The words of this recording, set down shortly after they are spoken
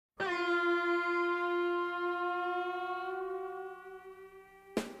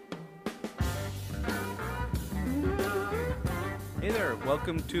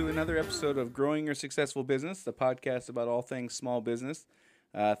Welcome to another episode of Growing Your Successful Business, the podcast about all things small business.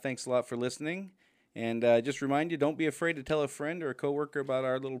 Thanks a lot for listening. And just remind you, don't be afraid to tell a friend or a coworker about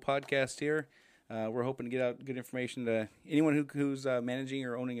our little podcast here. We're hoping to get out good information to anyone who's managing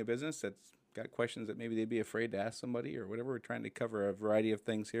or owning a business that's got questions that maybe they'd be afraid to ask somebody or whatever. We're trying to cover a variety of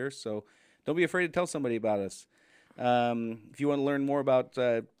things here. So don't be afraid to tell somebody about us. If you want to learn more about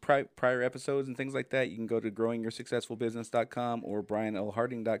prior episodes and things like that, you can go to growingyoursuccessfulbusiness.com or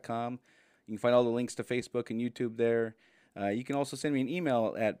brianlharding.com. You can find all the links to Facebook and YouTube there. You can also send me an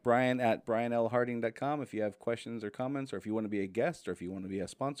email at brian@brianlharding.com if you have questions or comments, or if you want to be a guest, or if you want to be a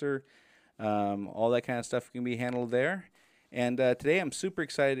sponsor. All that kind of stuff can be handled there. And today I'm super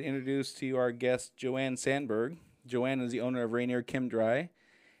excited to introduce to you our guest, Joanne Sandberg. Joanne is the owner of Rainier Chem-Dry.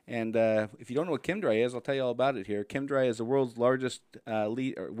 And if you don't know what Chem-Dry is, I'll tell you all about it here. Chem-Dry is the world's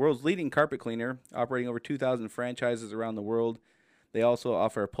world's leading carpet cleaner, operating over 2,000 franchises around the world. They also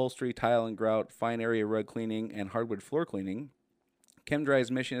offer upholstery, tile and grout, fine area rug cleaning, and hardwood floor cleaning. Chem-Dry's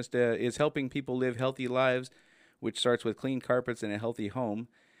mission is helping people live healthy lives, which starts with clean carpets and a healthy home.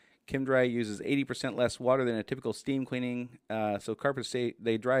 Chem-Dry uses 80% less water than a typical steam cleaning, so carpets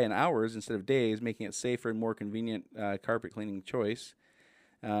they dry in hours instead of days, making it safer and more convenient carpet cleaning choice.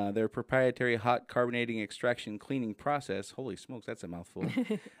 Their proprietary hot carbonating extraction cleaning process, holy smokes, that's a mouthful,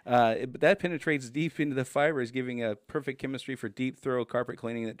 that penetrates deep into the fibers, giving a perfect chemistry for deep, thorough carpet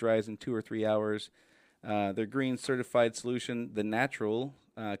cleaning that dries in 2 or 3 hours. Their green certified solution, The Natural,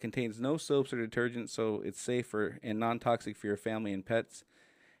 contains no soaps or detergents, so it's safe and non-toxic for your family and pets.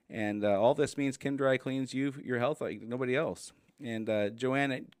 And all this means Chem-Dry cleans your health like nobody else. And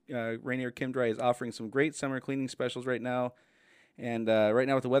Joanne at Rainier Chem-Dry is offering some great summer cleaning specials right now. And right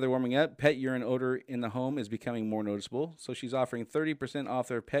now with the weather warming up, pet urine odor in the home is becoming more noticeable. So she's offering 30% off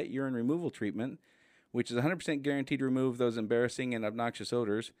their pet urine removal treatment, which is 100% guaranteed to remove those embarrassing and obnoxious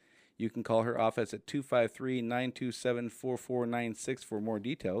odors. You can call her office at 253-927-4496 for more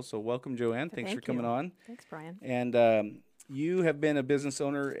details. So welcome, Joanne. Thanks for coming on. Thanks, Brian. And you have been a business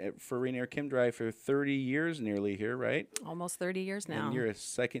owner for Rainier Chem-Dry for 30 years nearly here, right? Almost 30 years now. And you're a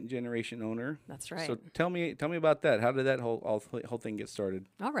second-generation owner. That's right. So tell me about that. How did that whole thing get started?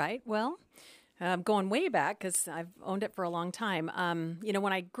 All right. Well, going way back because I've owned it for a long time.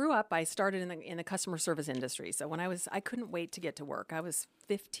 When I grew up, I started in the customer service industry. So I couldn't wait to get to work. I was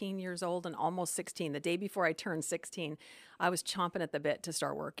 15 years old and almost 16. The day before I turned 16, I was chomping at the bit to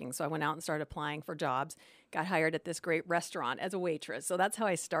start working. So I went out and started applying for jobs, got hired at this great restaurant as a waitress. So that's how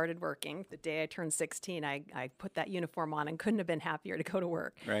I started working. The day I turned 16, I put that uniform on and couldn't have been happier to go to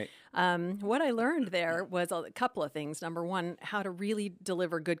work. Right. What I learned there was a couple of things. Number one, how to really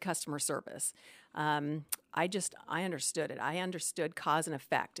deliver good customer service. I understood it. I understood cause and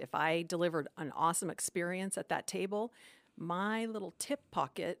effect. If I delivered an awesome experience at that table, my little tip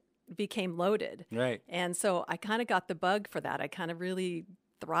pocket became loaded. Right. And so I kind of got the bug for that. I kind of really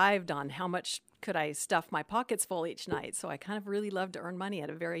thrived on how much could I stuff my pockets full each night. So I kind of really loved to earn money at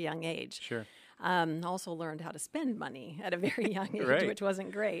a very young age. Sure. Also learned how to spend money at a very young age, Right. which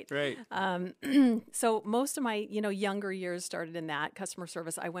wasn't great. Right. So most of my, younger years started in that customer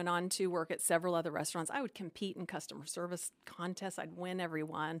service. I went on to work at several other restaurants. I would compete in customer service contests. I'd win every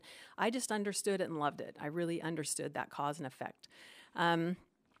one. I just understood it and loved it. I really understood that cause and effect.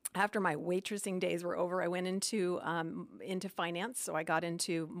 After my waitressing days were over, I went into finance. So I got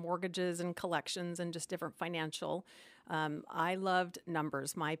into mortgages and collections and just different financial. I loved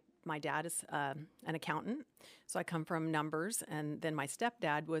numbers. My dad is an accountant, so I come from numbers, and then my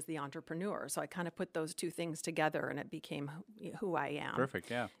stepdad was the entrepreneur. So I kind of put those two things together, and it became who I am.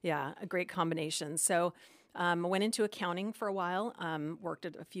 Perfect, yeah. Yeah, a great combination. So I went into accounting for a while, worked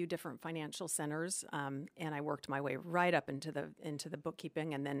at a few different financial centers, and I worked my way right up into the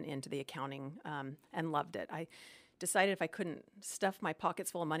bookkeeping and then into the accounting, and loved it. I decided if I couldn't stuff my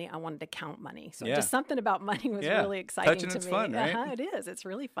pockets full of money, I wanted to count money. So just something about money was really exciting to me. It's fun, right? It is. It's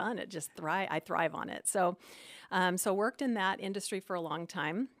really fun. It just I thrive on it. So, worked in that industry for a long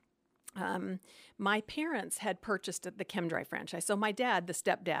time. My parents had purchased the Chem-Dry franchise. So my dad, the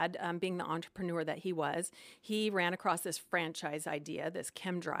stepdad, being the entrepreneur that he was, he ran across this franchise idea, this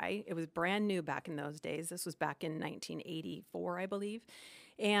Chem-Dry. It was brand new back in those days. This was back in 1984, I believe.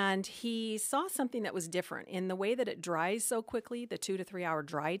 And he saw something that was different in the way that it dries so quickly. The 2 to 3 hour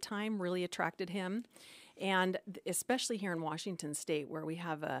dry time really attracted him. And especially here in Washington State, where we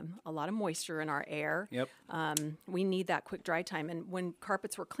have a lot of moisture in our air, Yep. we need that quick dry time. And when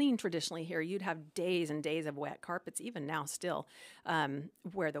carpets were clean traditionally here, you'd have days and days of wet carpets, even now still,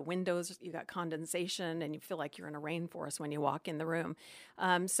 where the windows, you got condensation and you feel like you're in a rainforest when you walk in the room.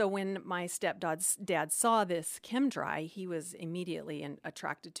 So when my stepdad's dad saw this ChemDry, he was immediately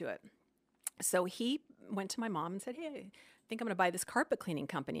attracted to it. So he went to my mom and said, hey, I think I'm going to buy this carpet cleaning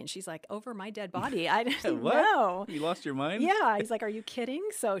company. And she's like, over my dead body? I didn't What? know. You lost your mind? Yeah. He's like, are you kidding?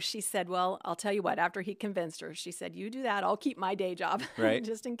 So she said, well, I'll tell you what, after he convinced her, she said, you do that. I'll keep my day job Right.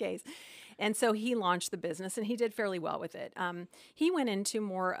 just in case. And so he launched the business and he did fairly well with it. He went into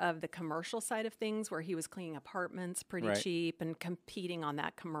more of the commercial side of things where he was cleaning apartments pretty Right. cheap and competing on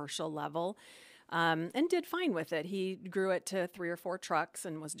that commercial level. And did fine with it. He grew it to 3 or 4 trucks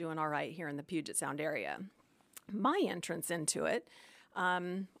and was doing all right here in the Puget Sound area. My entrance into it,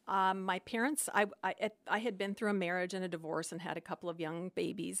 my parents, I had been through a marriage and a divorce and had a couple of young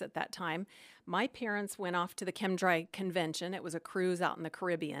babies at that time. My parents went off to the ChemDry convention. It was a cruise out in the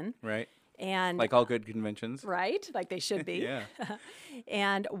Caribbean. Right. And Like all good conventions. right, like they should be. Yeah.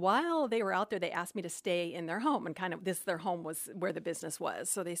 And while they were out there, they asked me to stay in their home, and kind of their home was where the business was.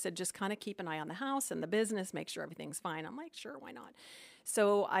 So they said, just kind of keep an eye on the house and the business, make sure everything's fine. I'm like, sure, why not?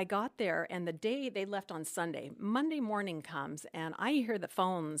 So I got there, and the day they left on Sunday, Monday morning comes, and I hear the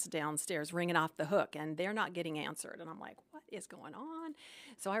phones downstairs ringing off the hook, and they're not getting answered. And I'm like, what is going on?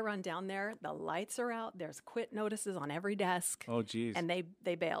 So I run down there. The lights are out. There's quit notices on every desk. Oh, geez. And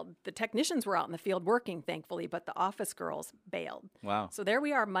they bailed. The technicians were out in the field working, thankfully, but the office girls bailed. Wow. So there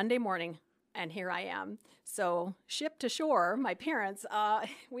we are Monday morning, and here I am. So ship to shore, my parents,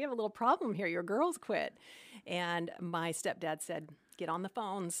 we have a little problem here. Your girls quit. And my stepdad said, get on the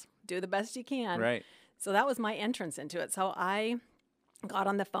phones, do the best you can. Right. So that was my entrance into it. So I got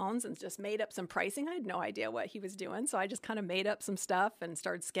on the phones and just made up some pricing. I had no idea what he was doing. So I just kind of made up some stuff and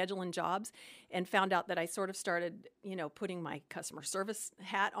started scheduling jobs and found out that I sort of started, putting my customer service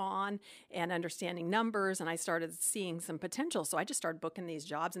hat on and understanding numbers. And I started seeing some potential. So I just started booking these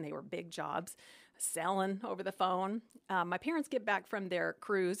jobs, and they were big jobs, selling over the phone. My parents get back from their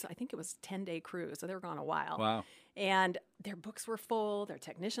cruise. I think it was a 10-day cruise. So they were gone a while. Wow. And their books were full. Their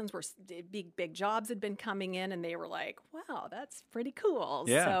technicians were big jobs had been coming in, and they were like, "Wow, that's pretty cool."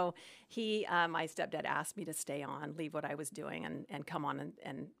 Yeah. So my stepdad asked me to stay on, leave what I was doing, and come on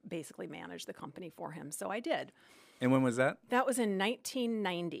and basically manage the company for him. So I did. And when was that? That was in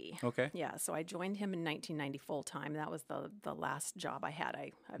 1990. Okay. Yeah. So I joined him in 1990 full time. That was the last job I had.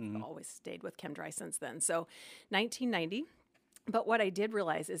 I've always stayed with ChemDry since then. So 1990. But what I did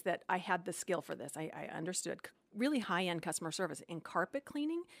realize is that I had the skill for this. I understood really high-end customer service. In carpet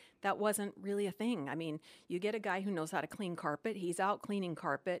cleaning, that wasn't really a thing. I mean, you get a guy who knows how to clean carpet. He's out cleaning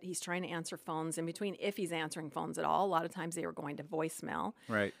carpet. He's trying to answer phones in between, if he's answering phones at all. A lot of times they were going to voicemail.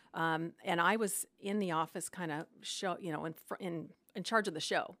 Right. And I was in the office kind of in charge of the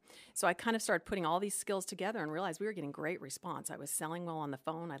show. So I kind of started putting all these skills together and realized we were getting great response. I was selling well on the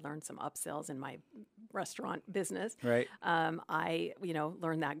phone. I learned some upsells in my restaurant business. Right. I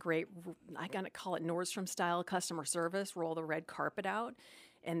learned that great, I gotta call it Nordstrom style customer service, roll the red carpet out,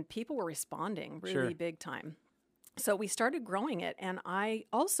 and people were responding really Sure. big time. So we started growing it, and I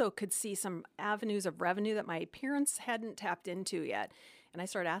also could see some avenues of revenue that my parents hadn't tapped into yet. And I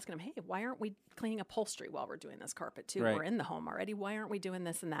started asking them, hey, why aren't we cleaning upholstery while we're doing this carpet too? Right. We're in the home already. Why aren't we doing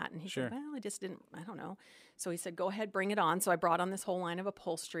this and that? And he Sure. said, well, I don't know. So he said, go ahead, bring it on. So I brought on this whole line of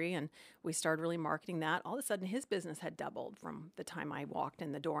upholstery, and we started really marketing that. All of a sudden, his business had doubled from the time I walked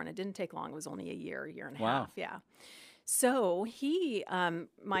in the door, and it didn't take long. It was only a year and a Wow. half. Yeah. So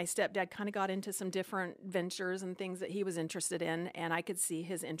my stepdad kind of got into some different ventures and things that he was interested in, and I could see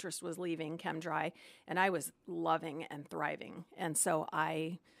his interest was leaving ChemDry, and I was loving and thriving. And so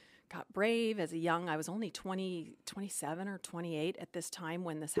I got brave as I was only 27 or 28 at this time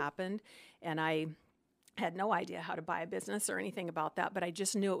when this happened, and I had no idea how to buy a business or anything about that, but I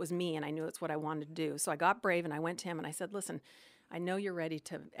just knew it was me, and I knew it's what I wanted to do. So I got brave, and I went to him, and I said, listen, I know you're ready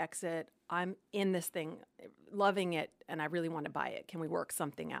to exit. I'm in this thing, loving it, and I really want to buy it. Can we work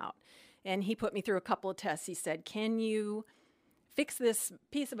something out? And he put me through a couple of tests. He said, can you fix this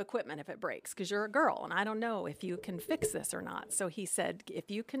piece of equipment if it breaks? Because you're a girl, and I don't know if you can fix this or not. So he said, if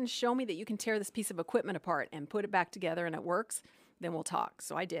you can show me that you can tear this piece of equipment apart and put it back together and it works, then we'll talk.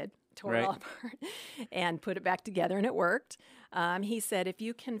 So I did. Tore it all apart and put it back together, and it worked. He said, if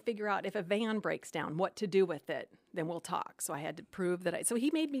you can figure out if a van breaks down, what to do with it, then we'll talk. So I had to prove that so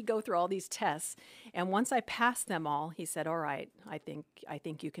he made me go through all these tests. And once I passed them all, he said, all right, I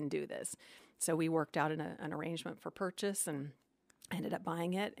think you can do this. So we worked out an arrangement for purchase, and I ended up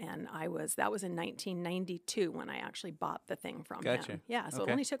buying it, and that was in 1992 when I actually bought the thing from Gotcha. him. Yeah, so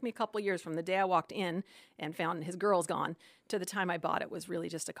Okay. it only took me a couple of years from the day I walked in and found his girls gone to the time I bought it was really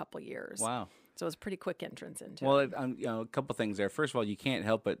just a couple of years. Wow. So it was a pretty quick entrance into Well, it. a couple things there. First of all, you can't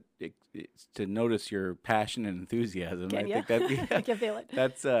help but it's to notice your passion and enthusiasm. Can I ya? think that I can feel it.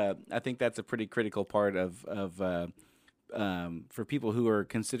 I think that's a pretty critical part of for people who are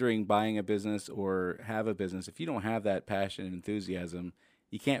considering buying a business or have a business. If you don't have that passion and enthusiasm,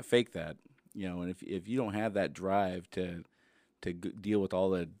 you can't fake that. And if you don't have that drive to deal with all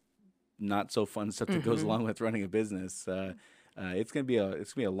the not so fun stuff that goes along with running a business, it's gonna be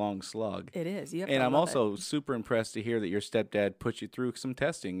a long slog. It is. You have And to I'm love also super impressed to hear that your stepdad put you through some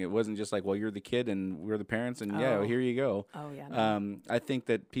testing. It wasn't just like, well, you're the kid and we're the parents, and Oh. here you go. Oh, yeah, no. I think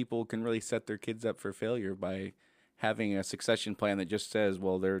that people can really set their kids up for failure by having a succession plan that just says,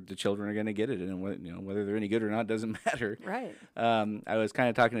 well, the children are going to get it, and whether they're any good or not doesn't matter. Right. I was kind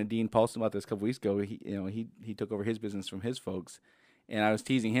of talking to Dean Paulson about this a couple weeks ago. He took over his business from his folks. And I was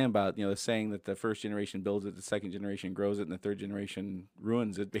teasing him about, the saying that the first generation builds it, the second generation grows it, and the third generation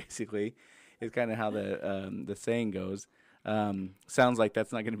ruins it, basically. Is kind of how the saying goes. Sounds like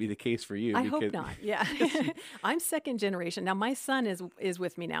that's not going to be the case for you. I hope not. Yeah. I'm second generation. Now, my son is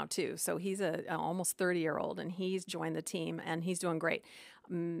with me now, too. So he's a almost 30-year-old, and he's joined the team, and he's doing great.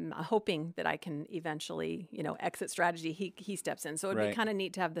 Hoping that I can eventually, exit strategy, he steps in. So it'd be kind of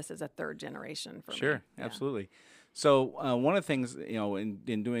neat to have this as a third generation for me. Sure, Yeah. absolutely. So one of the things,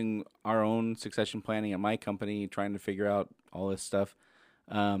 in doing our own succession planning at my company, trying to figure out all this stuff,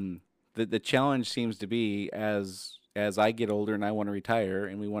 the challenge seems to be as I get older and I want to retire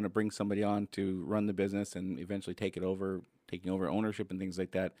and we want to bring somebody on to run the business and eventually taking over ownership and things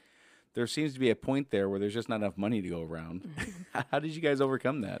like that. There seems to be a point there where there's just not enough money to go around. How did you guys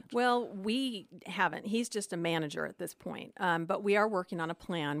overcome that? Well, we haven't. He's just a manager at this point. But we are working on a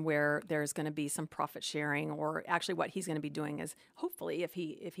plan where there's going to be some profit sharing, or actually what he's going to be doing is, hopefully, if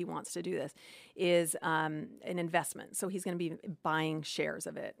he wants to do this, is an investment. So he's going to be buying shares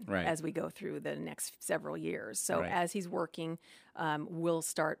of it as we go through the next several years. So as he's working, we'll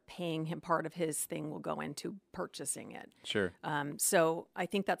start paying him. Part of his thing will go into purchasing it. Sure. So I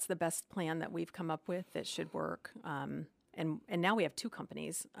think that's the best plan that we've come up with that should work. And now we have two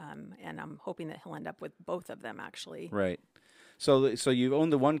companies, and I'm hoping that he'll end up with both of them, actually. Right. So you've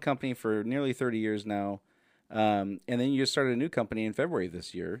owned the one company for nearly 30 years now, and then you just started a new company in February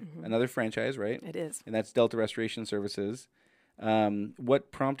this year, another franchise, right? It is. And that's Delta Restoration Services.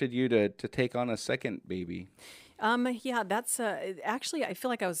 What prompted you to take on a second baby? Yeah, that's actually, I feel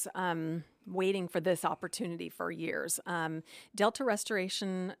like I was waiting for this opportunity for years. Delta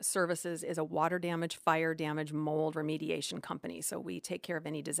Restoration Services is a water damage, fire damage, mold remediation company. So we take care of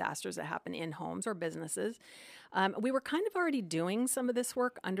any disasters that happen in homes or businesses. We were kind of already doing some of this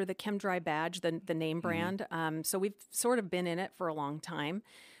work under the ChemDry badge, the name brand. So we've sort of been in it for a long time.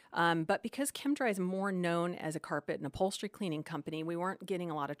 But because ChemDry is more known as a carpet and upholstery cleaning company, we weren't getting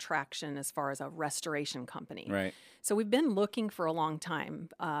a lot of traction as far as a restoration company. Right. So we've been looking for a long time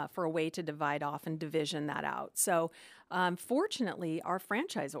for a way to divide off and division that out. So fortunately, our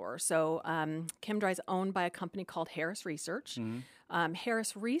franchisor, so ChemDry is owned by a company called Harris Research.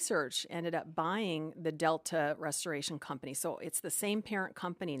 Harris Research ended up buying the Delta Restoration Company. So it's the same parent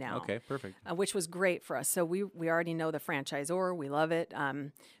company now. Okay, perfect. Which was great for us. So we already know the franchisor. We love it.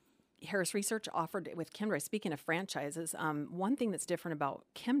 Harris Research offered with ChemDry. Speaking of franchises, one thing that's different about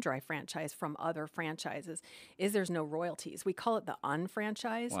ChemDry franchise from other franchises is there's no royalties. We call it the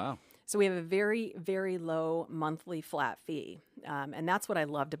unfranchise. Wow. So we have a very, very low monthly flat fee. And that's what I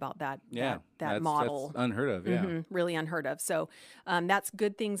loved about that model. That's unheard of, yeah. Really unheard of. So that's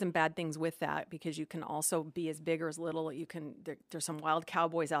good things and bad things with that, because you can also be as big or as little. There's some wild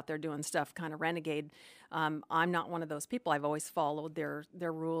cowboys out there doing stuff, kind of renegade. I'm not one of those people. I've always followed their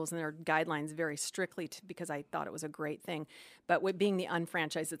rules and their guidelines very strictly because I thought it was a great thing. But with being the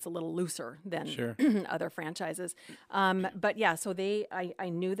unfranchised, it's a little looser than other franchises. But yeah, so I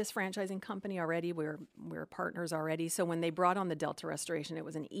knew this franchising company already. We're partners already. So when they brought on the Delta Restoration, it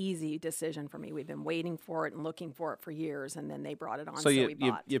was an easy decision for me. We've been waiting for it and looking for it for years, and then they brought it on. So we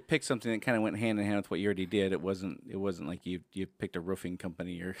bought. You picked something that kind of went hand in hand with what you already did. It wasn't like you picked a roofing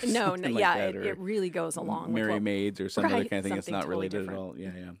company or something like that. It really goes along Mary with Maids or some other kind of thing that's not totally related different. at all.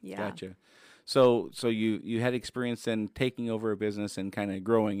 Yeah. Yeah. Gotcha. So you had experience in taking over a business and kind of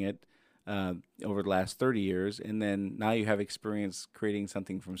growing it over the last 30 years, and then now you have experience creating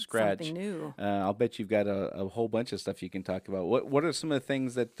something from scratch. Something new. I'll bet you've got a whole bunch of stuff you can talk about. What are some of the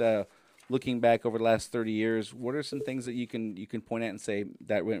things that, looking back over the last 30 years, what are some things that you can point at and say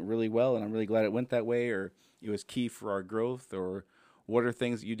that went really well, and I'm really glad it went that way, or it was key for our growth, or what are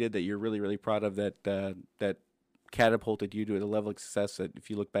things that you did that you're really, really proud of that that catapulted you to a level of success that if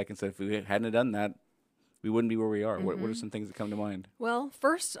you look back and said, if we hadn't done that, we wouldn't be where we are? What are some things that come to mind? Well,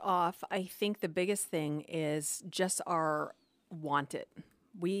 first off, I think the biggest thing is just our want it.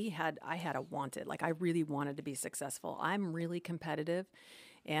 I had a want it. Like, I really wanted to be successful. I'm really competitive.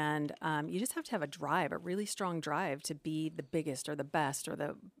 And you just have to have a drive, a really strong drive to be the biggest or the best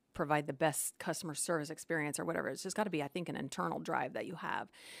or provide the best customer service experience or whatever. It's just got to be, I think, an internal drive that you have.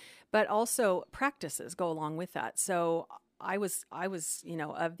 But also practices go along with that. So I was,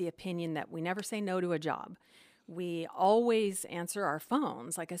 of the opinion that we never say no to a job. We always answer our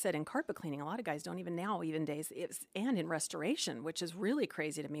phones. Like I said, in carpet cleaning, a lot of guys don't even days, and in restoration, which is really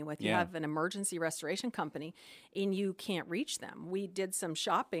crazy to me. You have an emergency restoration company and you can't reach them. We did some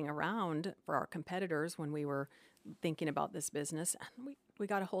shopping around for our competitors when we were thinking about this business. We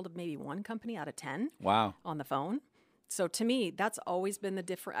got a hold of maybe one company out of 10 on the phone. So to me, that's always been the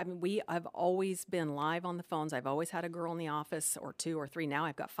difference. I mean, I've always been live on the phones. I've always had a girl in the office, or 2 or 3. Now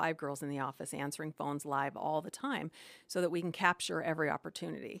I've got 5 girls in the office answering phones live all the time so that we can capture every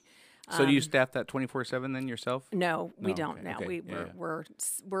opportunity. So do you staff that 24/7 then yourself? No, we don't okay, now. okay.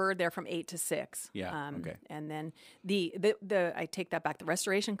 We're there from 8 to 6. Yeah. Okay. And then I take that back. The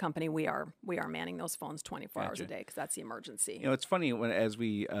restoration company, we are manning those phones 24 hours a day because that's the emergency. It's funny as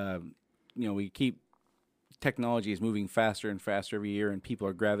we we keep technology is moving faster and faster every year, and people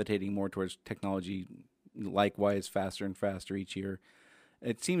are gravitating more towards technology likewise faster and faster each year.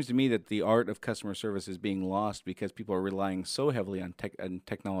 It seems to me that the art of customer service is being lost because people are relying so heavily on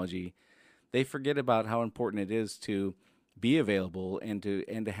technology. They forget about how important it is to be available and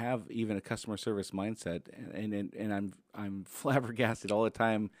to have even a customer service mindset. And I'm flabbergasted all the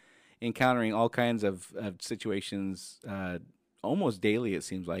time, encountering all kinds of situations almost daily, it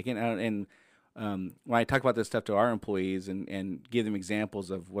seems like. And when I talk about this stuff to our employees and give them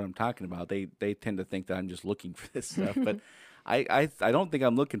examples of what I'm talking about, they tend to think that I'm just looking for this stuff. But I don't think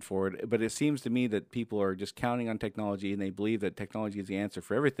I'm looking for it. But it seems to me that people are just counting on technology, and they believe that technology is the answer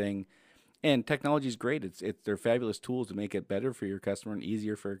for everything. And technology is great. They're fabulous tools to make it better for your customer and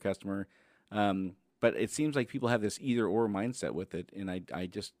easier for your customer. But it seems like people have this either or mindset with it. And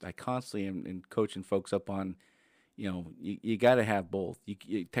I constantly am coaching folks up on, you got to have both.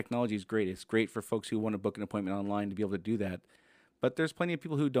 Technology is great. It's great for folks who want to book an appointment online to be able to do that. But there's plenty of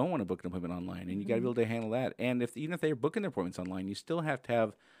people who don't want to book an appointment online, and you got to be able to handle that. And even if they're booking their appointments online, you still have to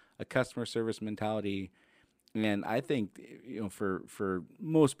have a customer service mentality. And I think, for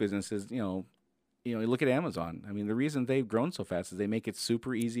most businesses, you look at Amazon. I mean, the reason they've grown so fast is they make it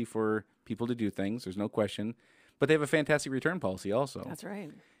super easy for people to do things. There's no question. But they have a fantastic return policy also. That's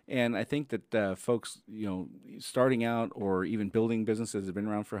right. And I think that folks, starting out or even building businesses that have been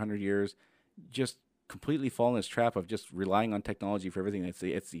around for 100 years, just completely fall in this trap of just relying on technology for everything. It's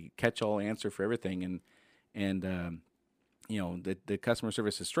the catch-all answer for everything, and the customer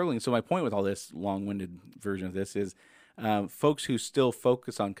service is struggling. So my point with all this long-winded version of this is, folks who still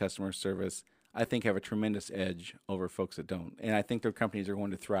focus on customer service, I think, have a tremendous edge over folks that don't. And I think their companies are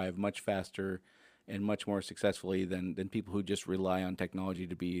going to thrive much faster and much more successfully than people who just rely on technology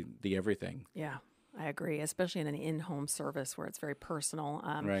to be the everything. Yeah, I agree, especially in an in-home service where it's very personal.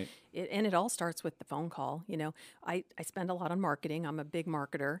 Right. It all starts with the phone call. I spend a lot on marketing. I'm a big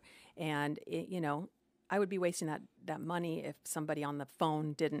marketer, and I would be wasting that money if somebody on the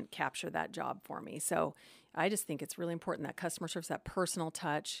phone didn't capture that job for me. So I just think it's really important, that customer service, that personal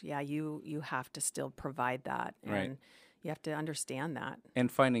touch. Yeah, you have to still provide that. Right. And you have to understand that.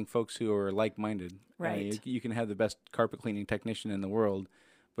 And finding folks who are like-minded. Right. You can have the best carpet cleaning technician in the world,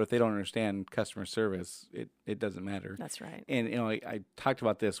 but if they don't understand customer service, it doesn't matter. That's right. And I talked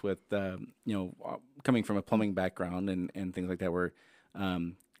about this with coming from a plumbing background and things like that, where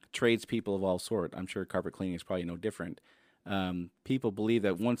tradespeople of all sort. I'm sure carpet cleaning is probably no different. People believe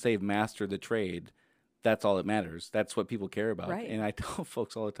that once they've mastered the trade, that's all that matters. That's what people care about. Right. And I tell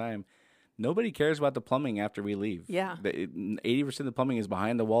folks all the time, nobody cares about the plumbing after we leave. Yeah. 80% of the plumbing is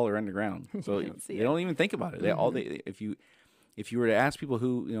behind the wall or underground. So they don't even think about it. If you were to ask people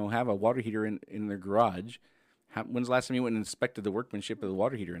who have a water heater in their garage, when's the last time you went and inspected the workmanship of the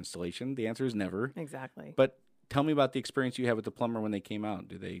water heater installation? The answer is never. Exactly. But tell me about the experience you had with the plumber when they came out.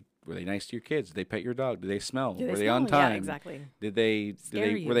 Were they nice to your kids? Did they pet your dog? Did they smell? Were they on time? Yeah, exactly.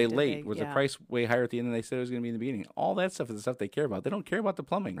 Were they late? Was the price way higher at the end than they said it was going to be in the beginning? All that stuff is the stuff they care about. They don't care about the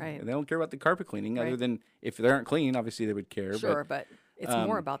plumbing. Right. They don't care about the carpet cleaning, other than if they aren't clean, obviously they would care. Sure, but it's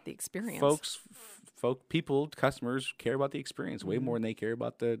more about the experience. Customers care about the experience way more than they care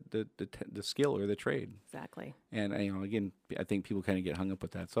about the skill or the trade. Exactly. And again, I think people kind of get hung up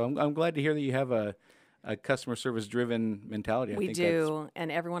with that. So I'm glad to hear that you have a a customer service driven mentality. We do,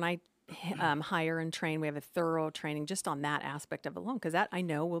 and everyone I hire and train, we have a thorough training just on that aspect of it alone, because that I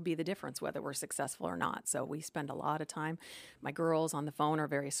know will be the difference whether we're successful or not. So we spend a lot of time. My girls on the phone are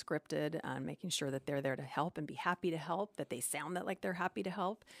very scripted, making sure that they're there to help and be happy to help, that they sound that like they're happy to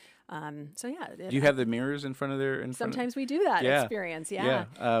help. So yeah. Do you have the mirrors in front of their? Sometimes we do that experience. Yeah.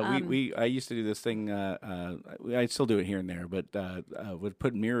 I used to do this thing. I still do it here and there, but would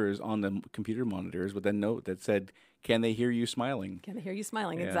put mirrors on the computer monitors with a note that said, "Can they hear you smiling?" Can they hear you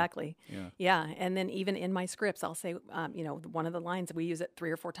smiling? Yeah. Exactly. Yeah. Yeah. And then even in my scripts, I'll say, one of the lines that we use it 3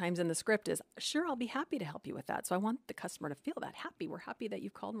 or 4 times in the script is, "Sure, I'll be happy to help you with that." So I want the customer to feel that happy. We're happy that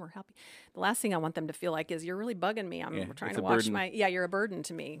you've called and we're happy. The last thing I want them to feel like is, "You're really bugging me. I'm trying to watch my." Yeah, you're a burden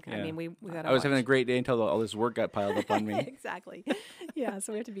to me. Yeah. I mean, we got. I was having a great day until all this work got piled up on me. Exactly. Yeah.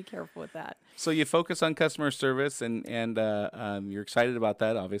 So we have to be careful with that. So you focus on customer service, and you're excited about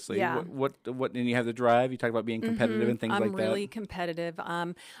that, obviously. Yeah. What and you have the drive. You talk about being competitive and things like that. I'm really competitive.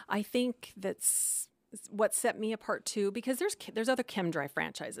 I think that's what set me apart too, because there's other ChemDry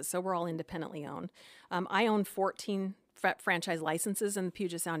franchises, so we're all independently owned. I own 14 franchise licenses in the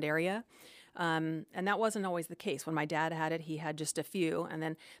Puget Sound area. And that wasn't always the case. When my dad had it, he had just a few.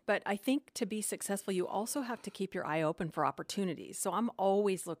 But I think to be successful, you also have to keep your eye open for opportunities. So I'm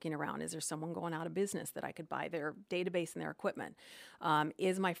always looking around. Is there someone going out of business that I could buy their database and their equipment?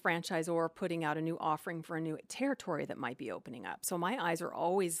 Is my franchisor putting out a new offering for a new territory that might be opening up? So my eyes are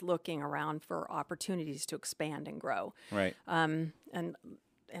always looking around for opportunities to expand and grow. Right.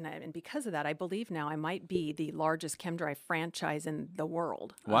 And because of that, I believe now I might be the largest ChemDry franchise in the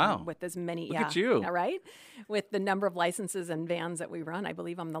world. Wow. With as many, Look at you. Right? With the number of licenses and vans that we run, I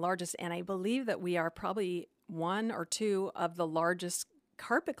believe I'm the largest. And I believe that we are probably 1 or 2 of the largest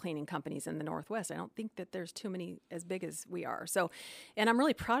carpet cleaning companies in the Northwest. I don't think that there's too many as big as we are. So, and I'm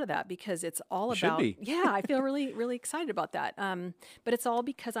really proud of that, because it's all about, should be. Yeah, I feel really, really excited about that. But it's all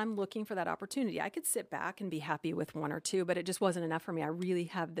because I'm looking for that opportunity. I could sit back and be happy with 1 or 2, but it just wasn't enough for me. I really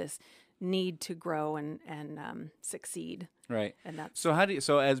have this need to grow and succeed. Right. And that's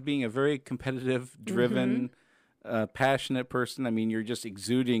So as being a very competitive, driven, passionate person, I mean, you're just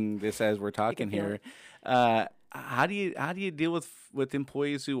exuding this as we're talking here. How do you deal with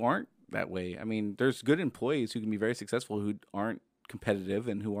employees who aren't that way? I mean, there's good employees who can be very successful who aren't competitive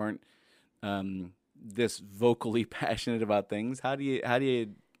and who aren't this vocally passionate about things. How do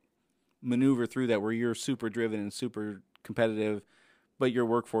you maneuver through that where you're super driven and super competitive, but your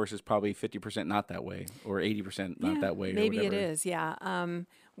workforce is probably 50% not that way, or 80% not that way? Maybe or whatever. it is. Yeah.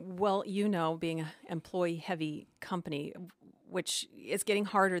 Well, being an employee-heavy company, which is getting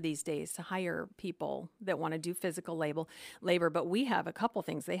harder these days to hire people that want to do physical labor. But we have a couple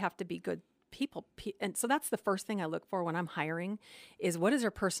things. They have to be good people. And so that's the first thing I look for when I'm hiring is, what does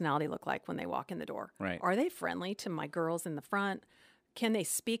their personality look like when they walk in the door? Right. Are they friendly to my girls in the front? Can they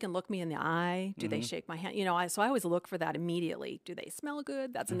speak and look me in the eye? Do they shake my hand? So I always look for that immediately. Do they smell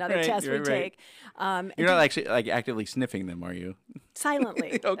good? That's another test we take. You're not actually like actively sniffing them, are you?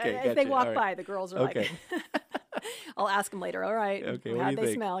 Silently. Okay. As they walk by, the girls are like, I'll ask them later. All right. Okay. How'd they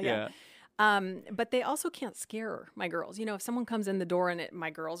think? smell? Yeah. But they also can't scare my girls. If someone comes in the door and my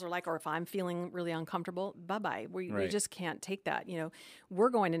girls are like, or if I'm feeling really uncomfortable, bye-bye. We just can't take that. We're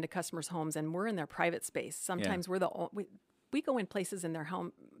going into customers' homes and we're in their private space. Sometimes we go in places in their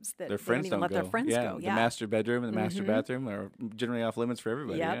homes that their friends don't even let their friends go. The master bedroom and the master bathroom are generally off limits for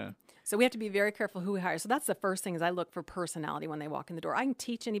everybody. Yep. Yeah. So we have to be very careful who we hire. So that's the first thing, is I look for personality when they walk in the door. I can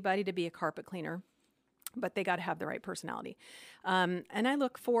teach anybody to be a carpet cleaner, but they got to have the right personality. And I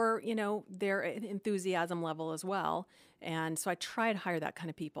look for, their enthusiasm level as well. And so I try to hire that kind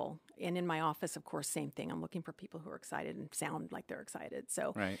of people. And in my office, of course, same thing. I'm looking for people who are excited and sound like they're excited.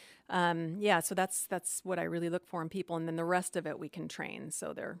 So, so that's what I really look for in people. And then the rest of it we can train.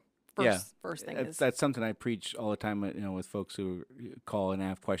 So their first thing is... That's something I preach all the time, with folks who call and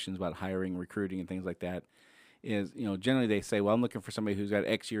have questions about hiring, recruiting, and things like that. Is, generally they say, well, I'm looking for somebody who's got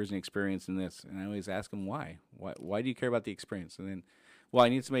X years in experience in this. And I always ask them why. Why do you care about the experience? And then, well, I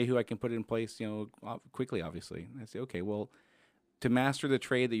need somebody who I can put in place, quickly, obviously. And I say, okay, well, to master the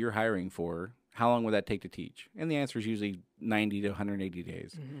trade that you're hiring for, how long would that take to teach? And the answer is usually 90 to 180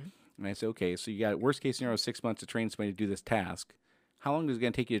 days. And I say, okay, so you got worst case scenario, 6 months to train somebody to do this task. How long is it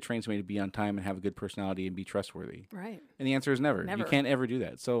going to take you to train somebody to be on time and have a good personality and be trustworthy? Right. And the answer is never. You can't ever do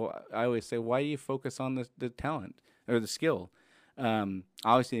that. So I always say, why do you focus on the talent or the skill?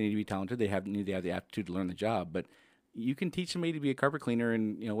 Obviously, they need to be talented. They need to have the aptitude to learn the job. But you can teach somebody to be a carpet cleaner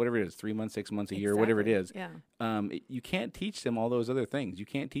in, whatever it is, 3 months, 6 months, a year, whatever it is. Yeah. You can't teach them all those other things. You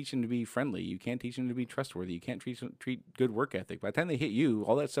can't teach them to be friendly. You can't teach them to be trustworthy. You can't treat good work ethic. By the time they hit you,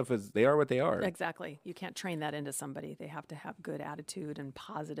 all that stuff they are what they are. Exactly. You can't train that into somebody. They have to have good attitude and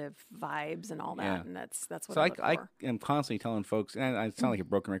positive vibes and all that. Yeah. And that's what I look for. I am constantly telling folks, and I sound like a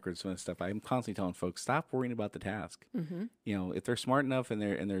broken record with some of this stuff. I'm constantly telling folks, stop worrying about the task. Mm-hmm. If they're smart enough and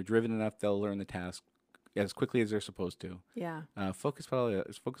they're driven enough, they'll learn the task as quickly as they're supposed to. Yeah. Focus on the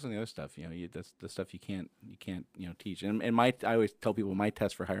other stuff. That's the stuff you can't teach. And I always tell people my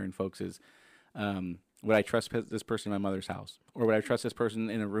test for hiring folks is, would I trust this person in my mother's house, or would I trust this person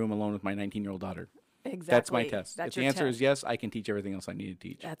in a room alone with my 19-year-old daughter? Exactly. That's my test. If the answer is yes, I can teach everything else I need to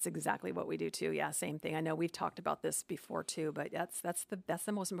teach. That's exactly what we do too. Yeah, same thing. I know we've talked about this before too, but that's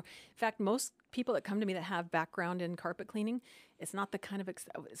the most important. In fact, most people that come to me that have background in carpet cleaning, it's not the kind of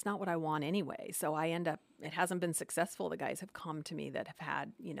it's not what I want anyway. So I end up, it hasn't been successful. The guys have come to me that have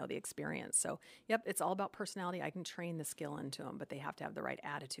had the experience. So yep, it's all about personality. I can train the skill into them, but they have to have the right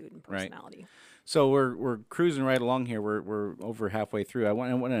attitude and personality. Right. So we're cruising right along here. We're over halfway through. I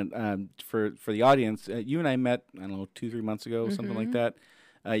want to for the audience. You and I met, I don't know, 2-3 months ago, something like that.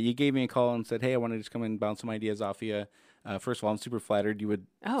 You gave me a call and said, "Hey, I want to just come and bounce some ideas off you." First of all, I'm super flattered. You would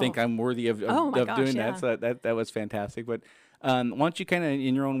think I'm worthy of doing that. So that was fantastic. But why don't you kind of,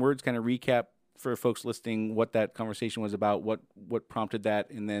 in your own words, kind of recap for folks listening what that conversation was about, what prompted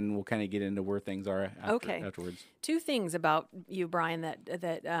that, and then we'll kind of get into where things are afterwards. 2 things about you, Brian,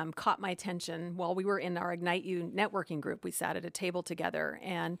 that caught my attention while we were in our Ignite You networking group. We sat at a table together,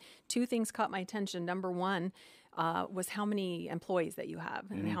 and 2 things caught my attention. Number one was how many employees that you have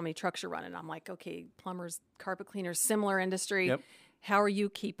and how many trucks you're running. I'm like, okay, plumbers, carpet cleaners, similar industry. Yep. How are you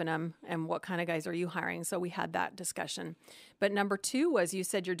keeping them, and what kind of guys are you hiring? So we had that discussion. But number 2 was, you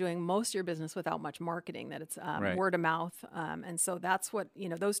said you're doing most of your business without much marketing, that it's word of mouth. And so that's what,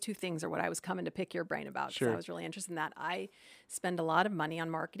 those 2 things are what I was coming to pick your brain about. Sure. I was really interested in that. I spend a lot of money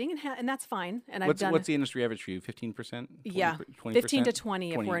on marketing, and that's fine. And what's the industry average for you? 15%? Yeah, 20%? 15 to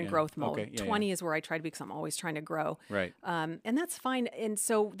 20 if we're in growth mode. Okay. 20 is where I try to be, because I'm always trying to grow. Right. And that's fine. And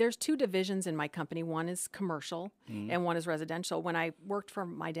so there's 2 divisions in my company. One is commercial, and one is residential. When I worked for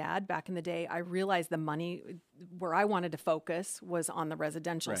my dad back in the day, I realized the money where I wanted to focus was on the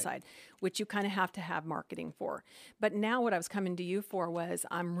residential side, which you kind of have to have marketing for. But now what I was coming to you for was,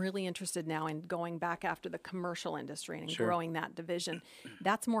 I'm really interested now in going back after the commercial industry and growing that division.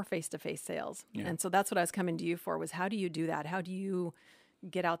 That's more face-to-face sales. Yeah. And so that's what I was coming to you for, was how do you do that? How do you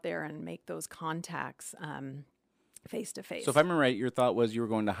get out there and make those contacts face-to-face? So if I remember right, your thought was you were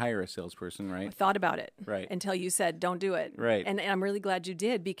going to hire a salesperson, right? I thought about it until you said, don't do it. Right. And I'm really glad you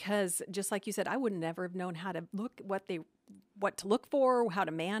did, because just like you said, I would never have known how to look, what to look for, how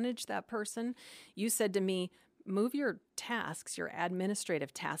to manage that person. You said to me, move your tasks, your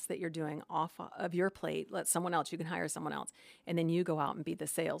administrative tasks that you're doing off of your plate. Let someone else, you can hire someone else. And then you go out and be the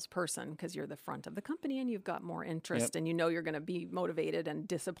salesperson, because you're the front of the company and you've got more interest and you're going to be motivated and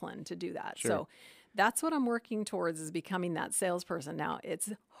disciplined to do that. Sure. So that's what I'm working towards, is becoming that salesperson. Now, it's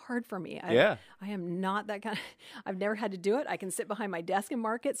hard for me. I am not that kind of, I've never had to do it. I can sit behind my desk and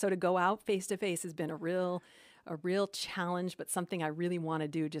market. So to go out face to face has been a real challenge, but something I really want to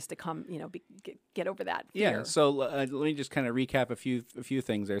do, just to come, get over that fear. Yeah. So let me just kind of recap a few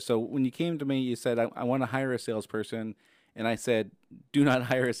things there. So when you came to me, you said, I want to hire a salesperson. And I said, do not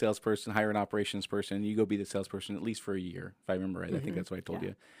hire a salesperson, hire an operations person. You go be the salesperson at least for a year, if I remember right. I think that's what I told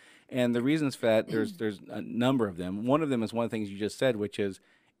you. And the reasons for that, there's a number of them. One of them is one of the things you just said, which is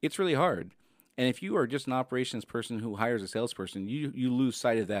it's really hard. And if you are just an operations person who hires a salesperson, you lose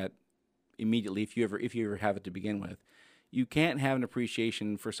sight of that immediately if you ever have it to begin with. You can't have an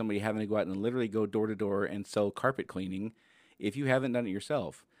appreciation for somebody having to go out and literally go door to door and sell carpet cleaning if you haven't done it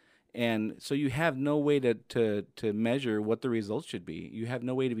yourself. And so you have no way to measure what the results should be. You have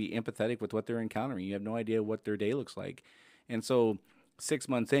no way to be empathetic with what they're encountering. You have no idea what their day looks like. And so 6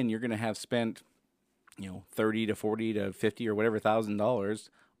 months in, you're going to have spent, $30 to $40 to $50 or whatever $1,000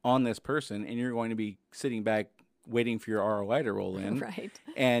 on this person, and you're going to be sitting back waiting for your ROI to roll in. Right.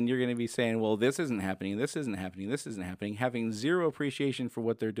 And you're going to be saying, well, this isn't happening, having 0 appreciation for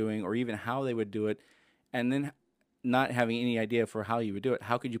what they're doing or even how they would do it, and then not having any idea for how you would do it. How could you possibly coach them on how to do it? How could you possibly say, well, this isn't happening, this isn't happening, this isn't happening, having 0 appreciation for what they're doing or even how they would do it, and then not having any idea for how they would do it, and then not having any idea for how you would do it?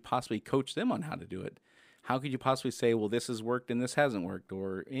 How could you possibly coach them on how to do it? How could you possibly say, well, this has worked and this hasn't worked,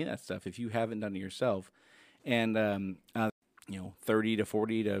 or any of that stuff, if you haven't done it yourself? And 30 to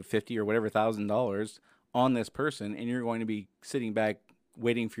 40 to 50 or whatever $1,000 on this person, and you're going to be sitting back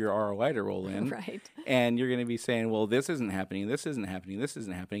waiting for your ROI to roll in. Right. And you're going to be saying, well, this isn't happening, this isn't happening, this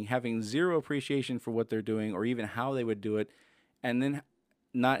isn't happening, having 0 appreciation for what they're doing or even how they would do it, and then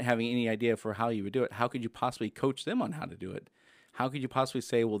not having any idea for how you would do it, how could you possibly coach them on how to do it? How could you possibly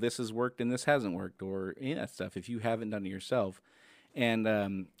say, well, this has worked and this hasn't worked, or any of that stuff if you haven't done it yourself? And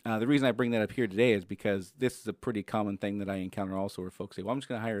the reason I bring that up here today is because this is a pretty common thing that I encounter also, where folks say, well, I'm just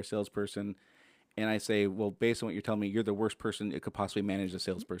going to hire a salesperson. And I say, well, based on what you're telling me, you're the worst person that could possibly manage a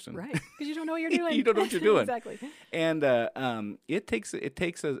salesperson. Right, because you don't know what you're doing. You don't know what you're doing. Exactly. And it takes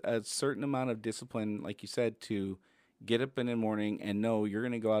a certain amount of discipline, like you said, to get up in the morning and know you're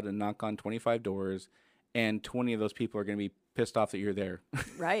going to go out and knock on 25 doors, and 20 of those people are going to be pissed off that you're there.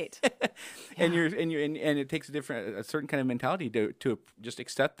 Right. And it takes a certain kind of mentality to just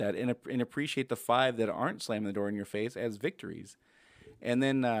accept that and appreciate the 5 that aren't slamming the door in your face as victories. And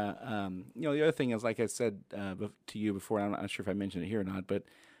then, the other thing is, like I said to you before, I'm not sure if I mentioned it here or not, but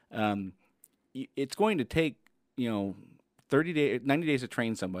it's going to take, 90 days to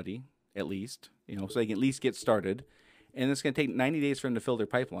train somebody, at least, so they can at least get started. And it's going to take 90 days for them to fill their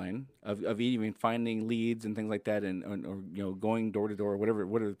pipeline of even finding leads and things like that, or going door to door, whatever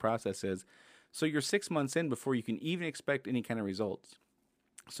the process is. So you're 6 months in before you can even expect any kind of results.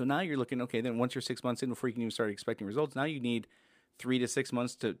 So now you're looking, okay, then once you're 6 months in before you can even start expecting results, now you need 3 to 6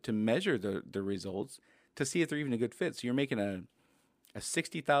 months to measure the results to see if they're even a good fit. So you're making a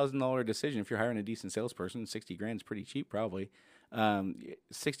 $60,000 decision if you're hiring a decent salesperson. $60,000 is pretty cheap, probably.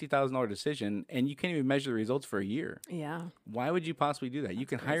 $60,000 decision, and you can't even measure the results for a year. Yeah. Why would you possibly do that? You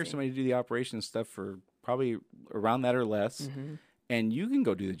can hire somebody to do the operations stuff for probably around that or less, and you can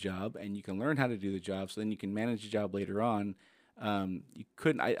go do the job, and you can learn how to do the job, so then you can manage the job later on. You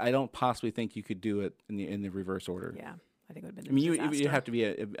couldn't. I don't possibly think you could do it in the reverse order. Yeah, I think it would have been. You have to be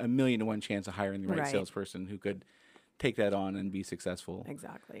a 1,000,000 to 1 chance of hiring the right salesperson who could take that on and be successful.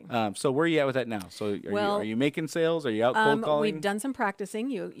 Exactly. So where are you at with that now? So are you making sales? Are you out cold calling? We've done some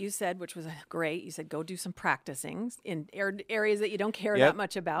practicing. You said, which was great. You said go do some practicing in areas that you don't care that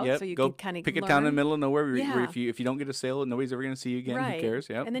much about, so you can kind of pick a town in the middle of nowhere. Where if you don't get a sale, nobody's ever going to see you again. Right. Who cares?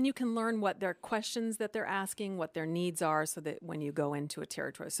 Yep. And then you can learn what their questions that they're asking, what their needs are, so that when you go into a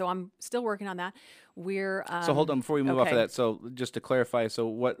territory. So I'm still working on that. So hold on before we move off of that. So just to clarify, so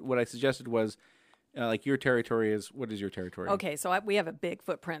what I suggested was. Like your territory is, what is your territory? Okay, so we have a big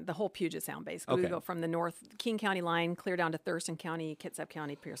footprint, the whole Puget Sound basically. Okay. We go from the North King County line clear down to Thurston County, Kitsap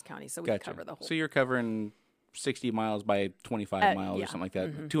County, Pierce County. So we cover the whole. So you're covering 60 miles by 25 miles or something like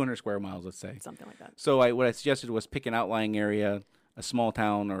that, 200 square miles, let's say. Something like that. So what I suggested was pick an outlying area, a small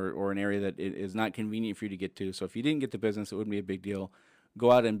town or an area that is not convenient for you to get to. So if you didn't get the business, it wouldn't be a big deal.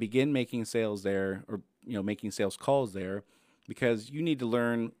 Go out and begin making sales there, or making sales calls there, because you need to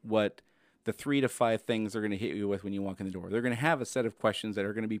learn what the 3 to 5 things they're going to hit you with when you walk in the door. They're going to have a set of questions that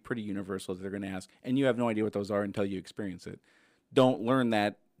are going to be pretty universal that they're going to ask, and you have no idea what those are until you experience it. Don't learn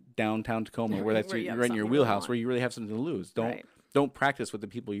that downtown Tacoma where that's you're in your wheelhouse, where you really have something to lose. Don't practice with the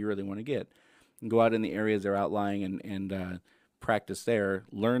people you really want to get. And go out in the areas they're outlying and practice there.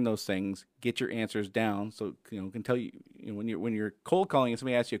 Learn those things. Get your answers down. So can tell you, when you're cold calling and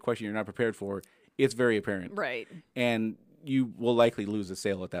somebody asks you a question you're not prepared for, it's very apparent. Right. And you will likely lose a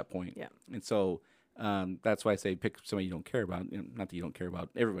sale at that point. Yeah. And so that's why I say pick somebody you don't care about. Not that you don't care about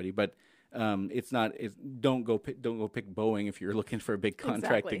everybody, but don't go pick Boeing if you're looking for a big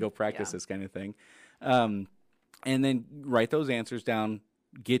contract to go practice this kind of thing. And then write those answers down.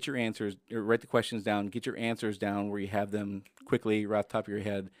 Get your answers, or write the questions down. Get your answers down where you have them quickly right off the top of your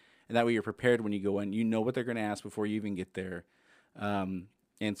head, and that way you're prepared when you go in. You know what they're going to ask before you even get there.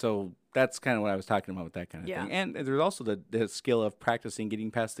 And so that's kind of what I was talking about with that kind of thing. And there's also the skill of practicing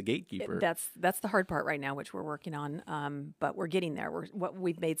getting past the gatekeeper. That's the hard part right now, which we're working on. But we're getting there.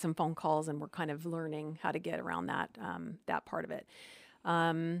 We've made some phone calls, and we're kind of learning how to get around that part of it.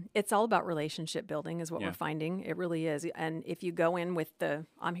 It's all about relationship building is what we're finding. It really is. And if you go in with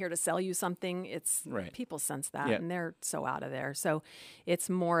I'm here to sell you something, people sense that and they're so out of there. So it's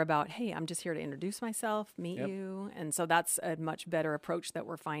more about, hey, I'm just here to introduce myself, meet you. And so that's a much better approach that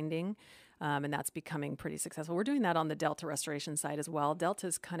we're finding. And that's becoming pretty successful. We're doing that on the Delta restoration side as well. Delta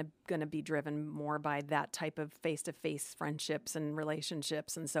is kind of going to be driven more by that type of face-to-face friendships and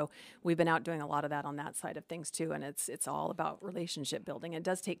relationships. And so we've been out doing a lot of that on that side of things too. And it's all about relationship building. It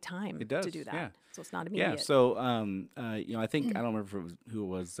does take time to do that. Yeah. So it's not immediate. Yeah. So, I think, I don't remember who it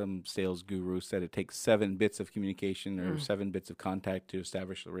was, some sales guru said it takes 7 bits of communication or 7 bits of contact to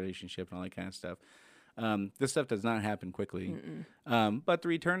establish a relationship and all that kind of stuff. This stuff does not happen quickly, but the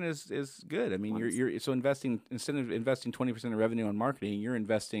return is good. I mean, you're investing, instead of investing 20% of revenue on marketing, you're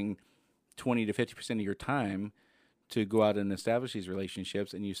investing 20 to 50% of your time to go out and establish these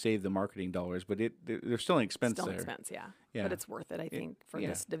relationships, and you save the marketing dollars. But there's still an expense there. Yeah. But it's worth it, I think, for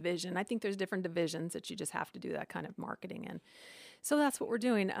this division. I think there's different divisions that you just have to do that kind of marketing in. So that's what we're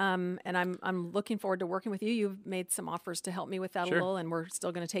doing, and I'm looking forward to working with you. You've made some offers to help me with that Sure. a little, and we're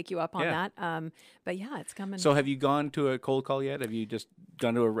still going to take you up on Yeah. that. But yeah, it's coming. So have you gone to a cold call yet? Have you just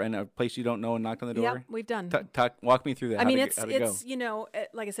gone to a place you don't know and knocked on the door? Yep, we've done. Walk me through that. I mean, how'd it go?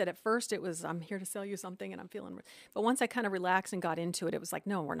 it's like I said, at first it was I'm here to sell you something, and I'm feeling. But once I kind of relaxed and got into it, it was like,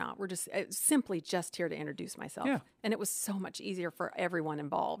 no, we're not. We're just simply just here to introduce myself, Yeah. and it was so much easier for everyone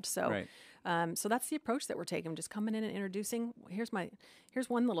involved. So. Right. So that's the approach that we're taking. Just coming in and introducing. Here's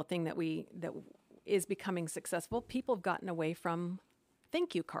one little thing that is becoming successful. People have gotten away from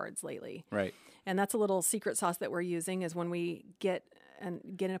thank you cards lately, Right. and that's a little secret sauce that we're using. Is when we get an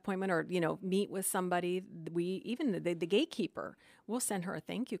appointment or meet with somebody, the gatekeeper will send her a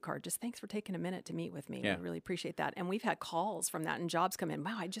thank you card. Just thanks for taking a minute to meet with me. Yeah. We really appreciate that. And we've had calls from that, and jobs come in.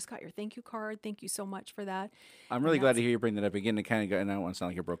 Wow, I just got your thank you card. Thank you so much for that. I'm really glad to hear you bring that up again. To kind of go, and I don't want to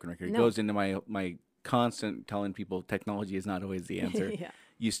sound like a broken record. It No. goes into my constant telling people technology is not always the answer. Yeah.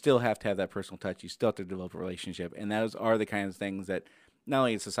 You still have to have that personal touch. You still have to develop a relationship, and those are the kinds of things that not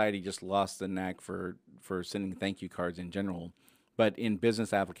only has society just lost the knack for sending thank you cards in general, but in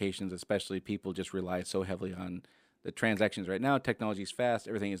business applications especially, people just rely so heavily on the transactions right now. Technology is fast.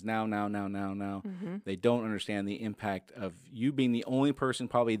 Everything is now. Mm-hmm. They don't understand the impact of you being the only person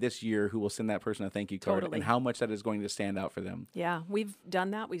probably this year who will send that person a thank you card Totally. and how much that is going to stand out for them. Yeah, we've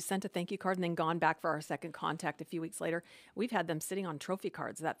done that. We've sent a thank you card and then gone back for our second contact a few weeks later. We've had them sitting on trophy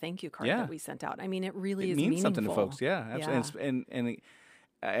cards, that thank you card Yeah. that we sent out. I mean, it really It is means meaningful. something to folks. Yeah, absolutely. And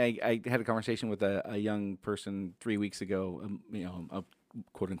I had a conversation with a young person 3 weeks ago, a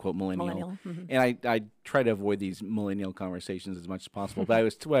quote unquote millennial. Mm-hmm. And I try to avoid these millennial conversations as much as possible.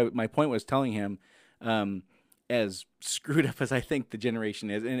 But my point was telling him, as screwed up as I think the generation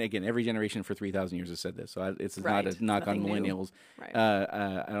is, and again, every generation for 3,000 years has said this, so it's Right. not a knock on Nothing new. millennials. Right.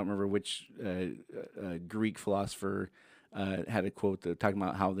 I don't remember which Greek philosopher had a quote talking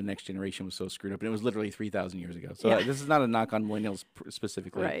about how the next generation was so screwed up, and it was literally 3,000 years ago. So Yeah. this is not a knock on millennials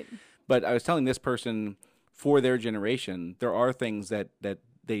specifically. Right. But I was telling this person, for their generation, there are things that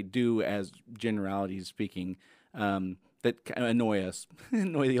they do, as generalities speaking, that kind of annoy us,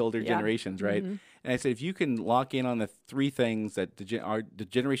 annoy the older generations, right? Mm-hmm. And I said, if you can lock in on the three things that the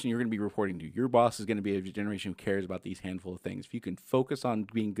generation you're going to be reporting to, your boss is going to be a generation who cares about these handful of things. If you can focus on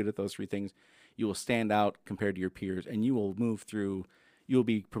being good at those three things, you will stand out compared to your peers, and you will move through. You'll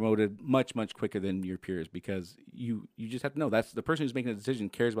be promoted much, much quicker than your peers, because you just have to know that's the person who's making the decision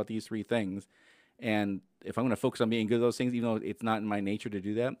cares about these three things. And if I'm going to focus on being good at those things, even though it's not in my nature to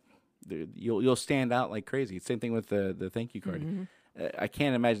do that, you'll stand out like crazy. Same thing with the thank you card. Mm-hmm. I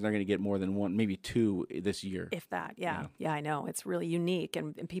can't imagine they're going to get more than one, maybe two this year. If that, yeah, I know it's really unique,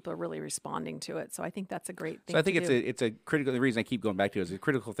 and people are really responding to it. So I think that's a great thing. So I think to do. it's a critical. The reason I keep going back to it is a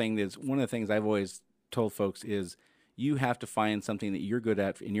critical thing. Is one of the things I've always told folks is you have to find something that you're good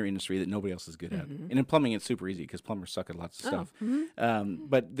at in your industry that nobody else is good at. And in plumbing, it's super easy because plumbers suck at lots of stuff.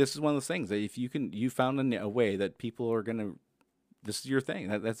 But this is one of those things that if you found a way that people are going to, this is your thing.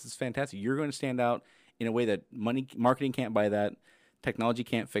 That's fantastic. You're going to stand out in a way that marketing can't buy that. Technology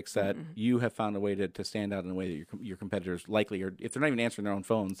can't fix that. You have found a way to stand out in a way that your competitors likely, or if they're not even answering their own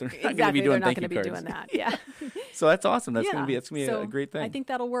phones, they're not going to be doing They're not thank you going to cards. be doing that. Yeah. So that's awesome. That's going to be So a great thing. I think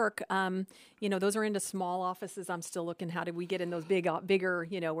that'll work. Those are into small offices. I'm still looking how do we get in those bigger,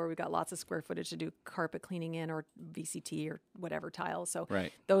 where we've got lots of square footage to do carpet cleaning in or VCT or whatever tiles. So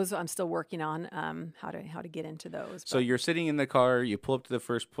Right. those I'm still working on how to get into those. So you're sitting in the car, you pull up to the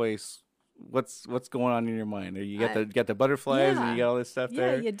first place. What's going on in your mind? You got the butterflies and you got all this stuff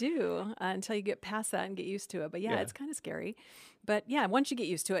there. Yeah, you do until you get past that and get used to it. But Yeah. it's kind of scary. But yeah, once you get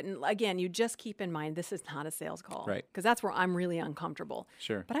used to it, and again, you just keep in mind this is not a sales call, Right. Because that's where I'm really uncomfortable.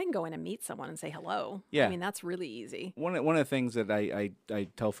 Sure. But I can go in and meet someone and say hello. Yeah. I mean, that's really easy. One of the things that I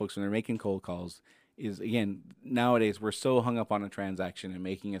tell folks when they're making cold calls is, again, nowadays we're so hung up on a transaction and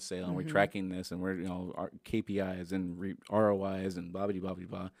making a sale, and we're tracking this, and we're our KPIs and ROIs and blah blah blah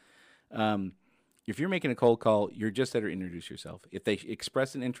blah. If you're making a cold call, you're just there to introduce yourself. If they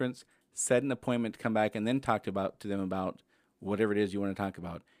express an interest, set an appointment to come back and then talk to them about whatever it is you want to talk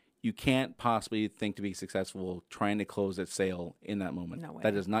about. You can't possibly think to be successful trying to close that sale in that moment. No way.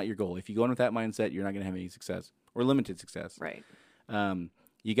 That is not your goal. If you go in with that mindset, you're not going to have any success or limited success. Right.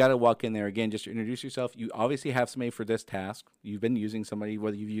 You got to walk in there, again, just to introduce yourself. You obviously have somebody for this task. You've been using somebody,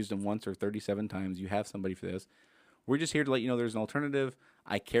 whether you've used them once or 37 times, you have somebody for this. We're just here to let you know there's an alternative.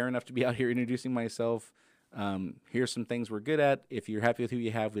 I care enough to be out here introducing myself. Here's some things we're good at. If you're happy with who you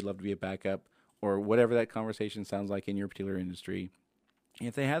have, we'd love to be a backup, or whatever that conversation sounds like in your particular industry. And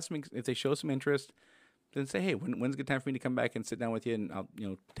if they show some interest, then say, hey, when's a good time for me to come back and sit down with you, and I'll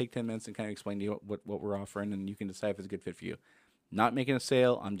take 10 minutes and kind of explain to you what we're offering, and you can decide if it's a good fit for you. not making a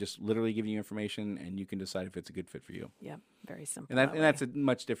sale. I'm just literally giving you information, and you can decide if it's a good fit for you. Yep, very simple. And that's a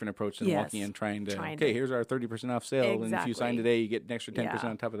much different approach than walking in trying to, here's our 30% off sale, and if you sign today, you get an extra 10%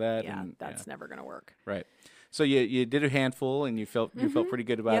 on top of that. Yeah, and, that's never going to work. Right. So you did a handful, and you felt pretty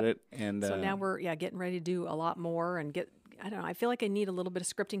good about it. And so now we're getting ready to do a lot more and get. I don't know. I feel like I need a little bit of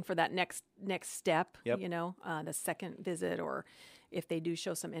scripting for that next step. Yep. The second visit, or if they do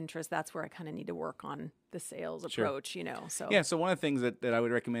show some interest, that's where I kind of need to work on the sales approach. So So one of the things that I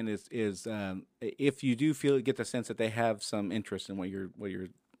would recommend is if you do get the sense that they have some interest in what you're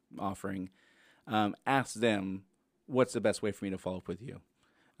offering, ask them what's the best way for me to follow up with you.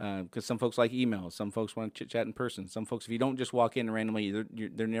 Because some folks like emails, some folks want to chit chat in person. Some folks, if you don't just walk in randomly,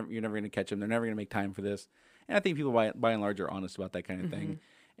 you're never going to catch them. They're never going to make time for this. And I think people by and large are honest about that kind of thing.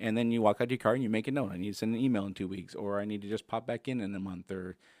 And then you walk out to your car and you make a note. I need to send an email in 2 weeks, or I need to just pop back in a month,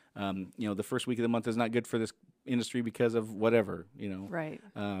 or the first week of the month is not good for this industry because of whatever. Right.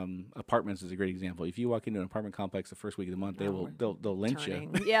 Apartments is a great example. If you walk into an apartment complex the first week of the month, they'll lynch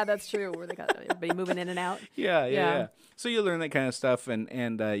you. Yeah, that's true. Where they got everybody moving in and out. Yeah. So you learn that kind of stuff,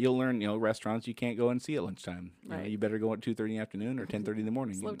 and you'll learn restaurants you can't go and see at lunchtime. Right. You better go at 2:30 in the afternoon or 10:30 in the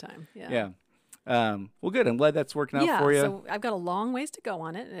morning. Slow time. Yeah. Well, good. I'm glad that's working out for you. So I've got a long ways to go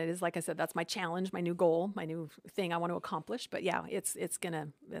on it. And it is, like I said, that's my challenge, my new goal, my new thing I want to accomplish. But yeah,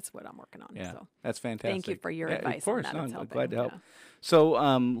 that's what I'm working on. Yeah, so that's fantastic. Thank you for your advice. Of course, on that. I'm glad to help.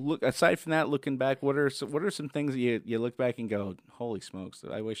 So, look. Aside from that, looking back, what are some things that you look back and go, holy smokes,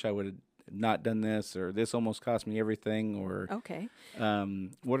 I wish I would have not done this, or this almost cost me everything, or okay.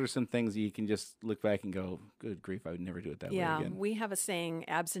 What are some things that you can just look back and go, good grief, I would never do it that way again? Yeah, we have a saying,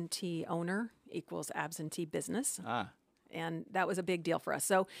 absentee owner equals absentee business. And that was a big deal for us.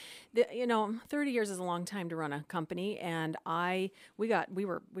 So, 30 years is a long time to run a company, and we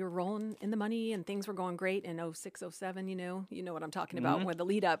were rolling in the money, and things were going great in 06, 07. You know what I'm talking about, where the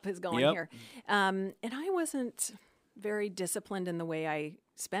lead up is going here. And I wasn't very disciplined in the way I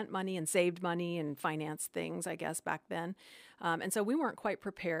spent money and saved money and financed things, I guess, back then. And so we weren't quite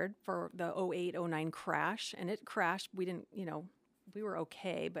prepared for the 08, 09 crash, and it crashed. We didn't, we were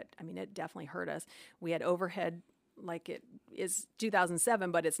okay, but I mean, it definitely hurt us. We had overhead like it is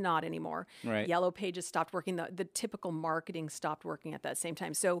 2007, but it's not anymore. Right. Yellow Pages stopped working. The typical marketing stopped working at that same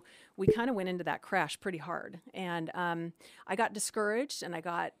time. So we kind of went into that crash pretty hard. And I got discouraged, and I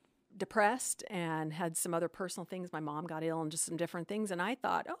got depressed, and had some other personal things. My mom got ill, and just some different things. And I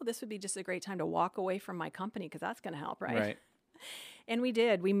thought, this would be just a great time to walk away from my company, because that's going to help, right? Right. And we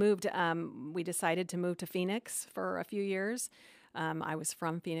did. We moved. We decided to move to Phoenix for a few years. I was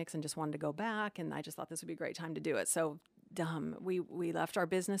from Phoenix and just wanted to go back, and I just thought this would be a great time to do it. So we left our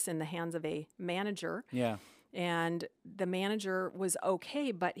business in the hands of a manager. Yeah. And the manager was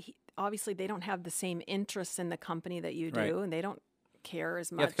okay, but obviously they don't have the same interests in the company that you do, right. and they don't care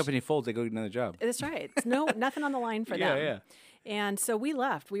as much. Yeah, if the company folds, they go get another job. That's right. It's nothing on the line for them. Yeah. And so we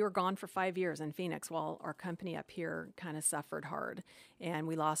left. We were gone for 5 years in Phoenix while our company up here kind of suffered hard. And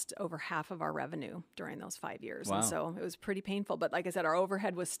we lost over half of our revenue during those 5 years. Wow. And so it was pretty painful. But like I said, our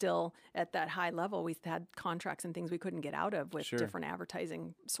overhead was still at that high level. We had contracts and things we couldn't get out of with different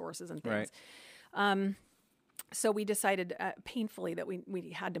advertising sources and things. Right. So we decided painfully that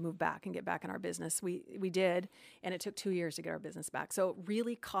we had to move back and get back in our business. We did, and it took 2 years to get our business back. So it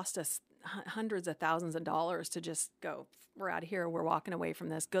really cost us hundreds of thousands of dollars to just go, we're out of here. We're walking away from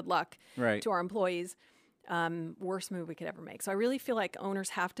this. Good luck to our employees. Worst move we could ever make. So I really feel like owners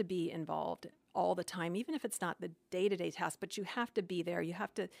have to be involved all the time, even if it's not the day-to-day task, but you have to be there.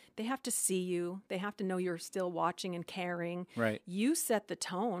 They have to see you. They have to know you're still watching and caring. Right. You set the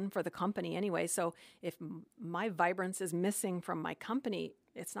tone for the company anyway. So if my vibrance is missing from my company,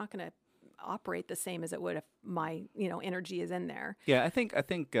 it's not going to operate the same as it would if my energy is in there. Yeah, I think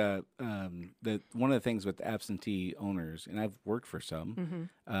that one of the things with absentee owners, and I've worked for some,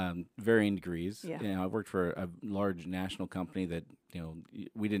 varying degrees. Yeah. I worked for a large national company that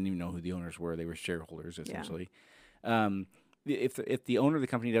we didn't even know who the owners were. They were shareholders essentially. Yeah. If the owner of the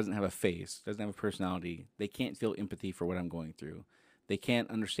company doesn't have a face, doesn't have a personality, they can't feel empathy for what I'm going through. They can't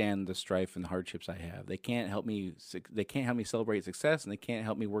understand the strife and the hardships I have. They can't help me. They can't help me celebrate success, and they can't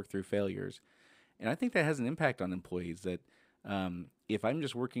help me work through failures. And I think that has an impact on employees. That if I'm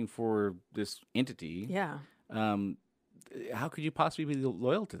just working for this entity, how could you possibly be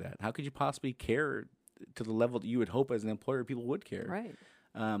loyal to that? How could you possibly care to the level that you would hope as an employer people would care? Right.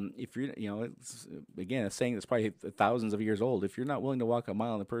 If you're, it's, again, a saying that's probably thousands of years old. If you're not willing to walk a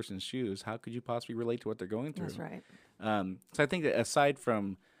mile in a person's shoes, how could you possibly relate to what they're going through? That's right. So I think that aside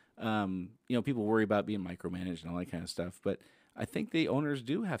from, people worry about being micromanaged and all that kind of stuff, but I think the owners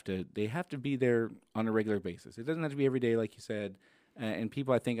they have to be there on a regular basis. It doesn't have to be every day, like you said. And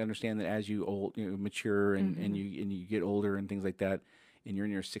people, I think, understand that as you mature and you get older and things like that, and you're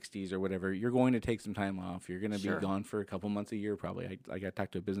in your 60s or whatever, you're going to take some time off. You're going to be gone for a couple months a year, probably. I got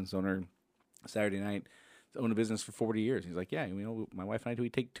talked to a business owner Saturday night. Owned a business for 40 years. He's like, yeah, my wife and I, we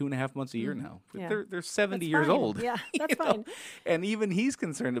take 2.5 months a year now. Yeah. They're 70 that's years fine. old. Yeah, that's fine. And even he's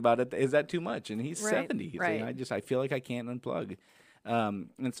concerned about it. Is that too much? And he's 70. He's right. saying, I feel like I can't unplug.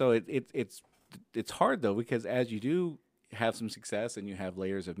 And so it's hard though, because as you do have some success and you have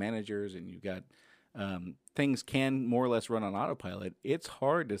layers of managers and you've got things can more or less run on autopilot, it's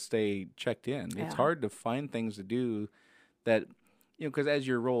hard to stay checked in. Yeah. It's hard to find things to do that, because as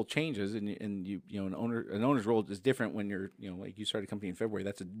your role changes and an owner's role is different when you're, like you started a company in February,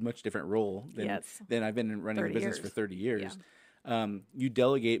 that's a much different role than I've been running a business for 30 years. Yeah. You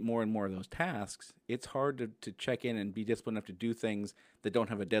delegate more and more of those tasks. It's hard to check in and be disciplined enough to do things that don't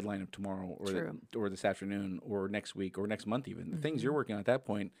have a deadline of tomorrow or this afternoon or next week or next month even. The things you're working on at that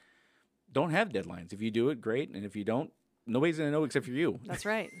point don't have deadlines. If you do it, great. And if you don't, nobody's going to know except for you. That's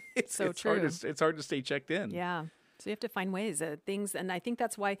right. It's true. It's hard to stay checked in. Yeah. So you have to find ways, things, and I think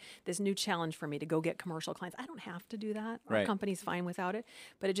that's why this new challenge for me to go get commercial clients. I don't have to do that. Our company's fine without it,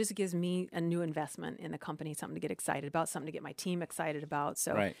 but it just gives me a new investment in the company, something to get excited about, something to get my team excited about.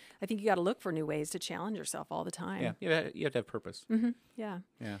 So I think you got to look for new ways to challenge yourself all the time. Yeah, you have to have purpose. Yeah.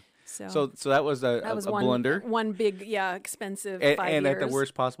 Yeah. So that was a blunder. One big, expensive 5 years. And at the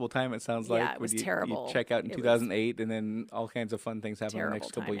worst possible time, it sounds like. Yeah, it was terrible. You check out in 2008, and then all kinds of fun things happen in the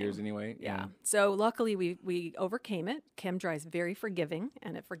next couple of years anyway. Yeah. So luckily, we overcame it. ChemDry is very forgiving,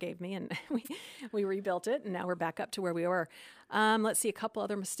 and it forgave me, and we rebuilt it, and now we're back up to where we were. Let's see, a couple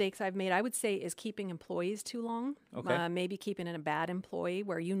other mistakes I've made, I would say, is keeping employees too long. Okay. Maybe keeping in a bad employee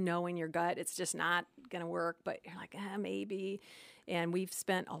where in your gut it's just not going to work, but you're like, maybe. And we've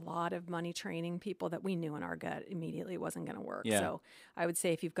spent a lot of money training people that we knew in our gut immediately wasn't going to work. Yeah. So I would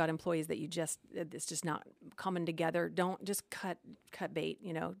say if you've got employees that it's just not coming together, don't just cut bait,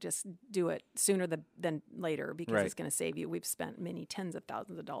 just do it sooner than later because it's going to save you. We've spent many tens of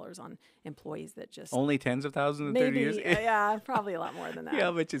thousands of dollars on employees that just... Only tens of thousands in 30 years? Yeah, probably a lot more than that. Yeah,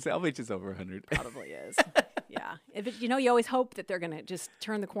 I'll bet it's over 100. Probably is. Yeah. If it, you always hope that they're going to just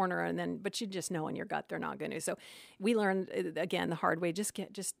turn the corner but you just know in your gut they're not going to. So we learned, again, the hard way, just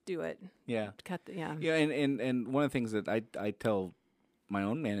do it. Yeah. Yeah, and one of the things that I tell my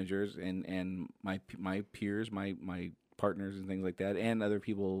own managers and my peers, my partners and things like that, and other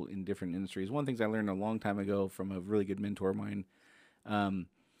people in different industries, one of the things I learned a long time ago from a really good mentor of mine,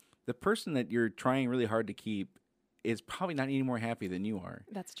 the person that you're trying really hard to keep is probably not any more happy than you are.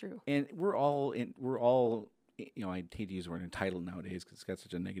 That's true. And we're all I hate to use the word entitled nowadays because it's got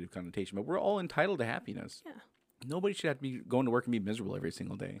such a negative connotation, but we're all entitled to happiness. Yeah. Nobody should have to be going to work and be miserable every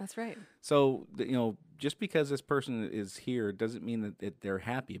single day. That's right. So, just because this person is here doesn't mean that they're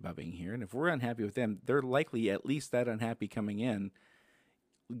happy about being here. And if we're unhappy with them, they're likely at least that unhappy coming in.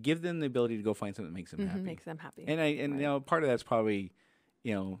 Give them the ability to go find something that makes them happy. Makes them happy. And part of that's probably,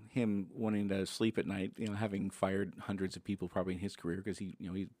 him wanting to sleep at night, having fired hundreds of people probably in his career because he's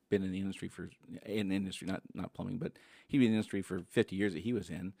been in the industry not plumbing, but he'd been in the industry for 50 years that he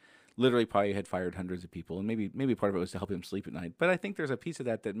was in. Literally probably had fired hundreds of people, and maybe part of it was to help him sleep at night. But I think there's a piece of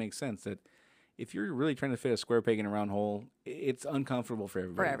that makes sense, that if you're really trying to fit a square peg in a round hole, it's uncomfortable for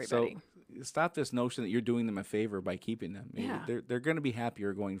everybody. So stop this notion that you're doing them a favor by keeping them. They're going to be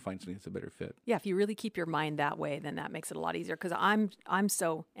happier going to find something that's a better fit. Yeah, if you really keep your mind that way, then that makes it a lot easier. Because I'm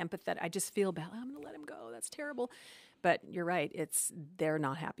so empathetic. I just feel bad. I'm going to let him go. That's terrible. But you're right. They're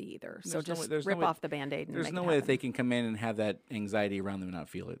not happy either. So just rip off the Band-Aid and there's no way that they can come in and have that anxiety around them and not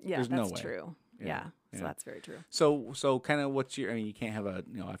feel it. Yeah, there's that's no way. True. Yeah. So that's very true. So kind of you can't have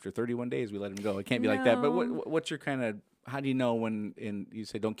after 31 days we let him go. It can't be like that. But what's your kind of, how do you know when, you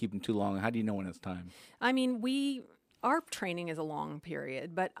say don't keep them too long, how do you know when it's time? I mean, our training is a long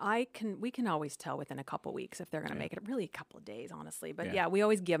period, but we can always tell within a couple weeks if they're going to make it. Really, a couple of days, honestly. But we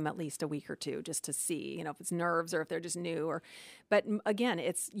always give them at least a week or two just to see, if it's nerves or if they're just new. But again,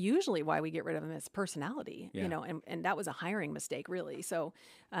 it's usually why we get rid of them is personality. And that was a hiring mistake, really. So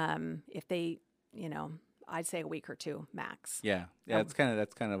if they, I'd say a week or two max. Yeah. That's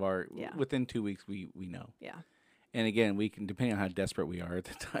kind of our. Within 2 weeks, we know. Yeah. And again, we can, depending on how desperate we are at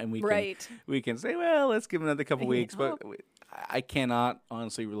the time, we can say, well, let's give them another couple weeks. But I cannot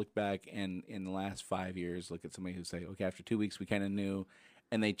honestly look back and in the last 5 years look at somebody who say, okay, after 2 weeks we kind of knew,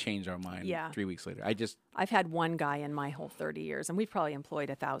 and they change our mind Yeah. 3 weeks later. I've had one guy in my whole 30 years, and we've probably employed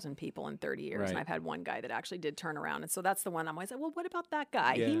 1,000 people in 30 years. Right. And I've had one guy that actually did turn around. And so that's the one I'm always like, well, what about that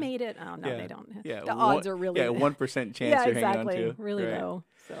guy? Yeah. He made it. Oh, no, Yeah. they don't. Yeah. The odds are really 1% chance yeah, you're exactly. hanging on to. Really Right. low.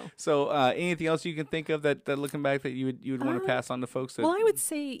 So anything else you can think of that looking back that you would want to pass on to folks? That, Well, I would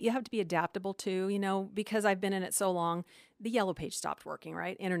say you have to be adaptable too, because I've been in it so long. The Yellow Page stopped working,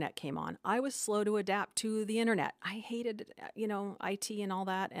 right? Internet came on. I was slow to adapt to the internet. I hated, IT and all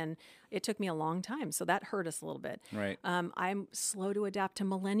that, and it took me a long time. So that hurt us a little bit. Right. I'm slow to adapt to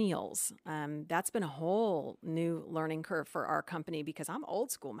millennials. That's been a whole new learning curve for our company because I'm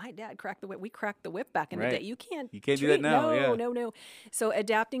old school. My dad cracked the whip. We cracked the whip back in Right. the day. You can't do that now. No. So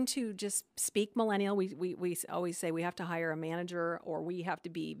adapting to just speak millennial. We always say we have to hire a manager or we have to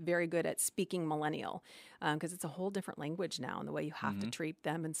be very good at speaking millennial because it's a whole different language now, and the way you have to treat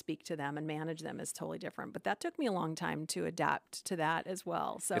them and speak to them and manage them is totally different. But that took me a long time to adapt to that as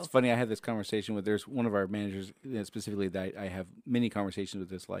well. So it's funny. I had this conversation with there's one of our managers specifically that I have many conversations with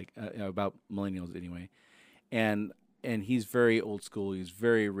this about millennials anyway, and he's very old school. He's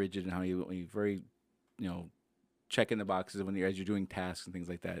very rigid in how he very checking the boxes as you're doing tasks and things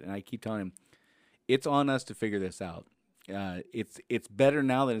like that. And I keep telling him, it's on us to figure this out. It's better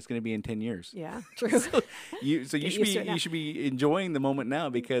now than it's going to be in 10 years. Yeah, true. You should be enjoying the moment now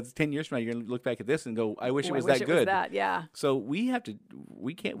because 10 years from now you're going to look back at this and go, I wish it was that good. Yeah. So we have to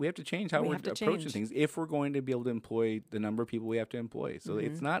change how we're approaching things if we're going to be able to employ the number of people we have to employ. So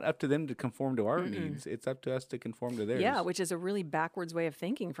it's not up to them to conform to our needs. It's up to us to conform to theirs. Yeah, which is a really backwards way of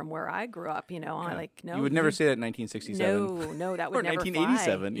thinking from where I grew up. No, you would never say that in 1967. No, that would or never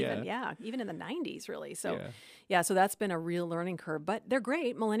 1987. fly. Even in the 90s, really. So so that's been a real learning curve. But they're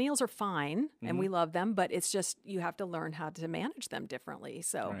great. Millennials are fine, and we love them. But it's just you have to learn how to manage them differently.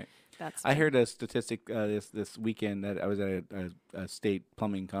 So that's. I heard a statistic this weekend that I was at a state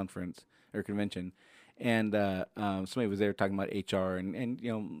plumbing conference or convention, and somebody was there talking about HR,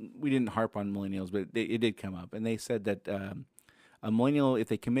 and we didn't harp on millennials, but it did come up, and they said that a millennial, if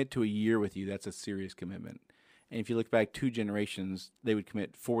they commit to a year with you, that's a serious commitment. And if you look back 2 generations, they would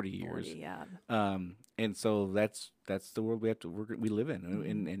commit 40 years. 40, yeah. And so that's the world we live in,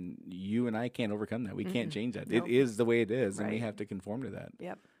 and you and I can't overcome that. We can't change that. Nope. It is the way it is, and we Right. have to conform to that.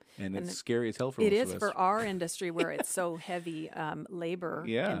 Yep. And it's scary as hell for It most is of us. for our industry where it's so heavy labor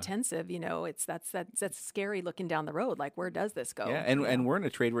intensive. That's scary looking down the road. Like, where does this go? Yeah, and we're in a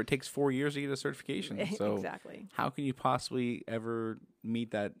trade where it takes 4 years to get a certification. So exactly. how can you possibly ever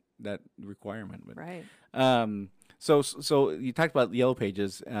meet that requirement? But, Right. So you talked about Yellow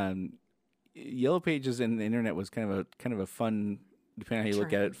Pages. Yellow Pages and the internet was kind of a fun, depending on how you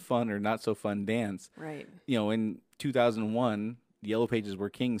look at it, fun or not so fun dance. Right. In 2001, Yellow Pages were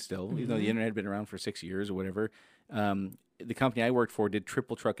king still, even though the internet had been around for 6 years or whatever. The company I worked for did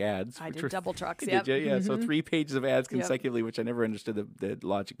triple truck ads. I did double trucks. Did you? Yeah. So 3 pages of ads consecutively, which I never understood the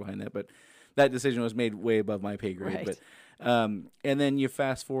logic behind that, but that decision was made way above my pay grade. Right. But and then you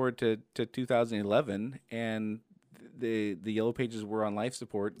fast forward to 2011, and the Yellow Pages were on life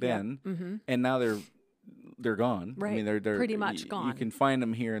support then, and now they're gone. Right. I mean, they're pretty much gone. You can find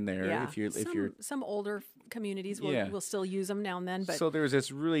them here and there if you're some older communities will still use them now and then. But so there was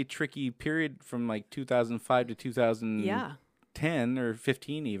this really tricky period from like 2005 to 2010 or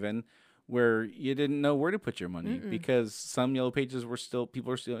 15 even, where you didn't know where to put your money because some Yellow Pages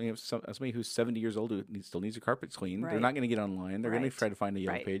people are still somebody who's 70 years old who still needs their carpets cleaned. Right. They're not going to get online. They're going to try to find a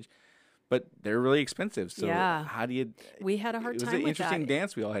Yellow Right. Page. But they're really expensive. So Yeah. how do you? we had a hard It was time an with interesting that.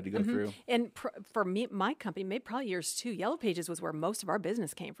 dance we all had to go through. And for me, my company, maybe probably yours too, Yellow Pages was where most of our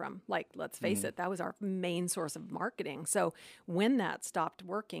business came from. Like, let's face it, that was our main source of marketing. So when that stopped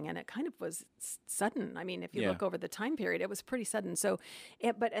working, and it kind of was sudden. I mean, if you look over the time period, it was pretty sudden. So,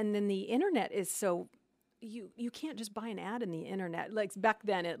 and then the internet is so. You can't just buy an ad in the internet. Like back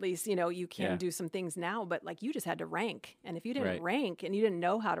then, at least, you can do some things now, but like you just had to rank. And if you didn't rank and you didn't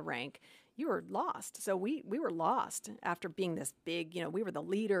know how to rank, you were lost. So we were lost after being this big, we were the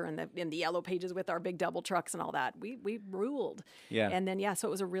leader in the Yellow Pages with our big double trucks and all that. We ruled. Yeah. And then, so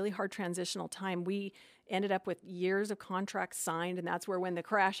it was a really hard transitional time. We ended up with years of contracts signed, and that's where when the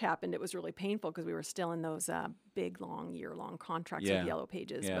crash happened, it was really painful because we were still in those big, year-long contracts with Yellow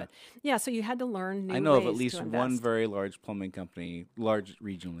Pages. Yeah. But so you had to learn new ways I know of at to least invest. one very large plumbing company, large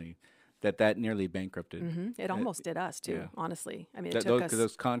regionally, that nearly bankrupted. It almost did us too, yeah. honestly. I mean, it took us.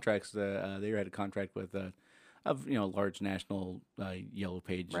 Those contracts, they had a contract with a large national Yellow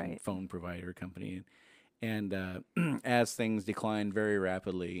Page and phone provider company, and as things declined very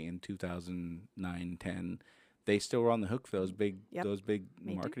rapidly in 2009-10, they still were on the hook for those big They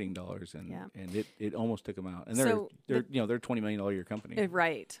marketing dollars, and Yeah. and it almost took them out. And So they're a $20 million a year company.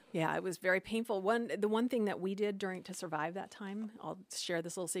 Right. Yeah, it was very painful. The one thing that we did to survive that time, I'll share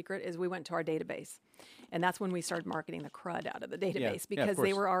this little secret, is we went to our database. And that's when we started marketing the crud out of the database of because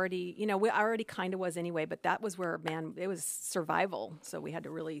they course. were already, we already kind of was anyway, but that was where, man, it was survival. So we had to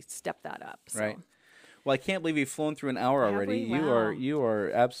really step that up. So. Right. Well, I can't believe you've flown through an hour Have already. we? You Wow. you are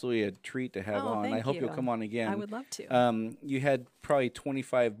absolutely a treat to have Oh, on. I thank hope you. you'll come on again. I would love to. You had probably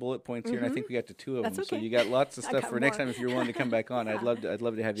 25 bullet points here, and I think we got to 2 of That's them. So okay. you got lots of I stuff got for next more. time if you're willing to come back on. I'd love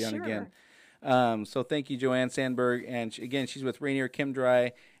to have you on again. Sure. So thank you, Joanne Sandberg, and again, she's with Rainier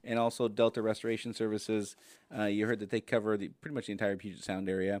Chem-Dry and also Delta Restoration Services. You heard that they cover pretty much the entire Puget Sound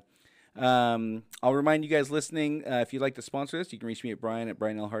area. I'll remind you guys listening, if you'd like to sponsor this, you can reach me at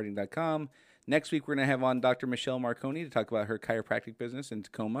brian@brianlharding.com. Next week, we're going to have on Dr. Michelle Marconi to talk about her chiropractic business in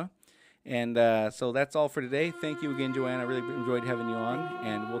Tacoma. And so that's all for today. Thank you again, Joanne. I really enjoyed having you on,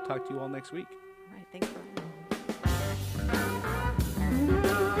 and we'll talk to you all next week. All right. Thanks for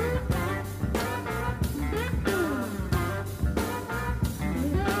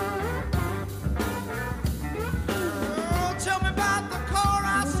Oh, tell me about the car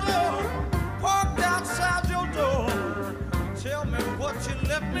I saw parked outside your door. Tell me what you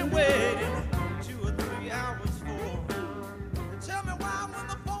left me with.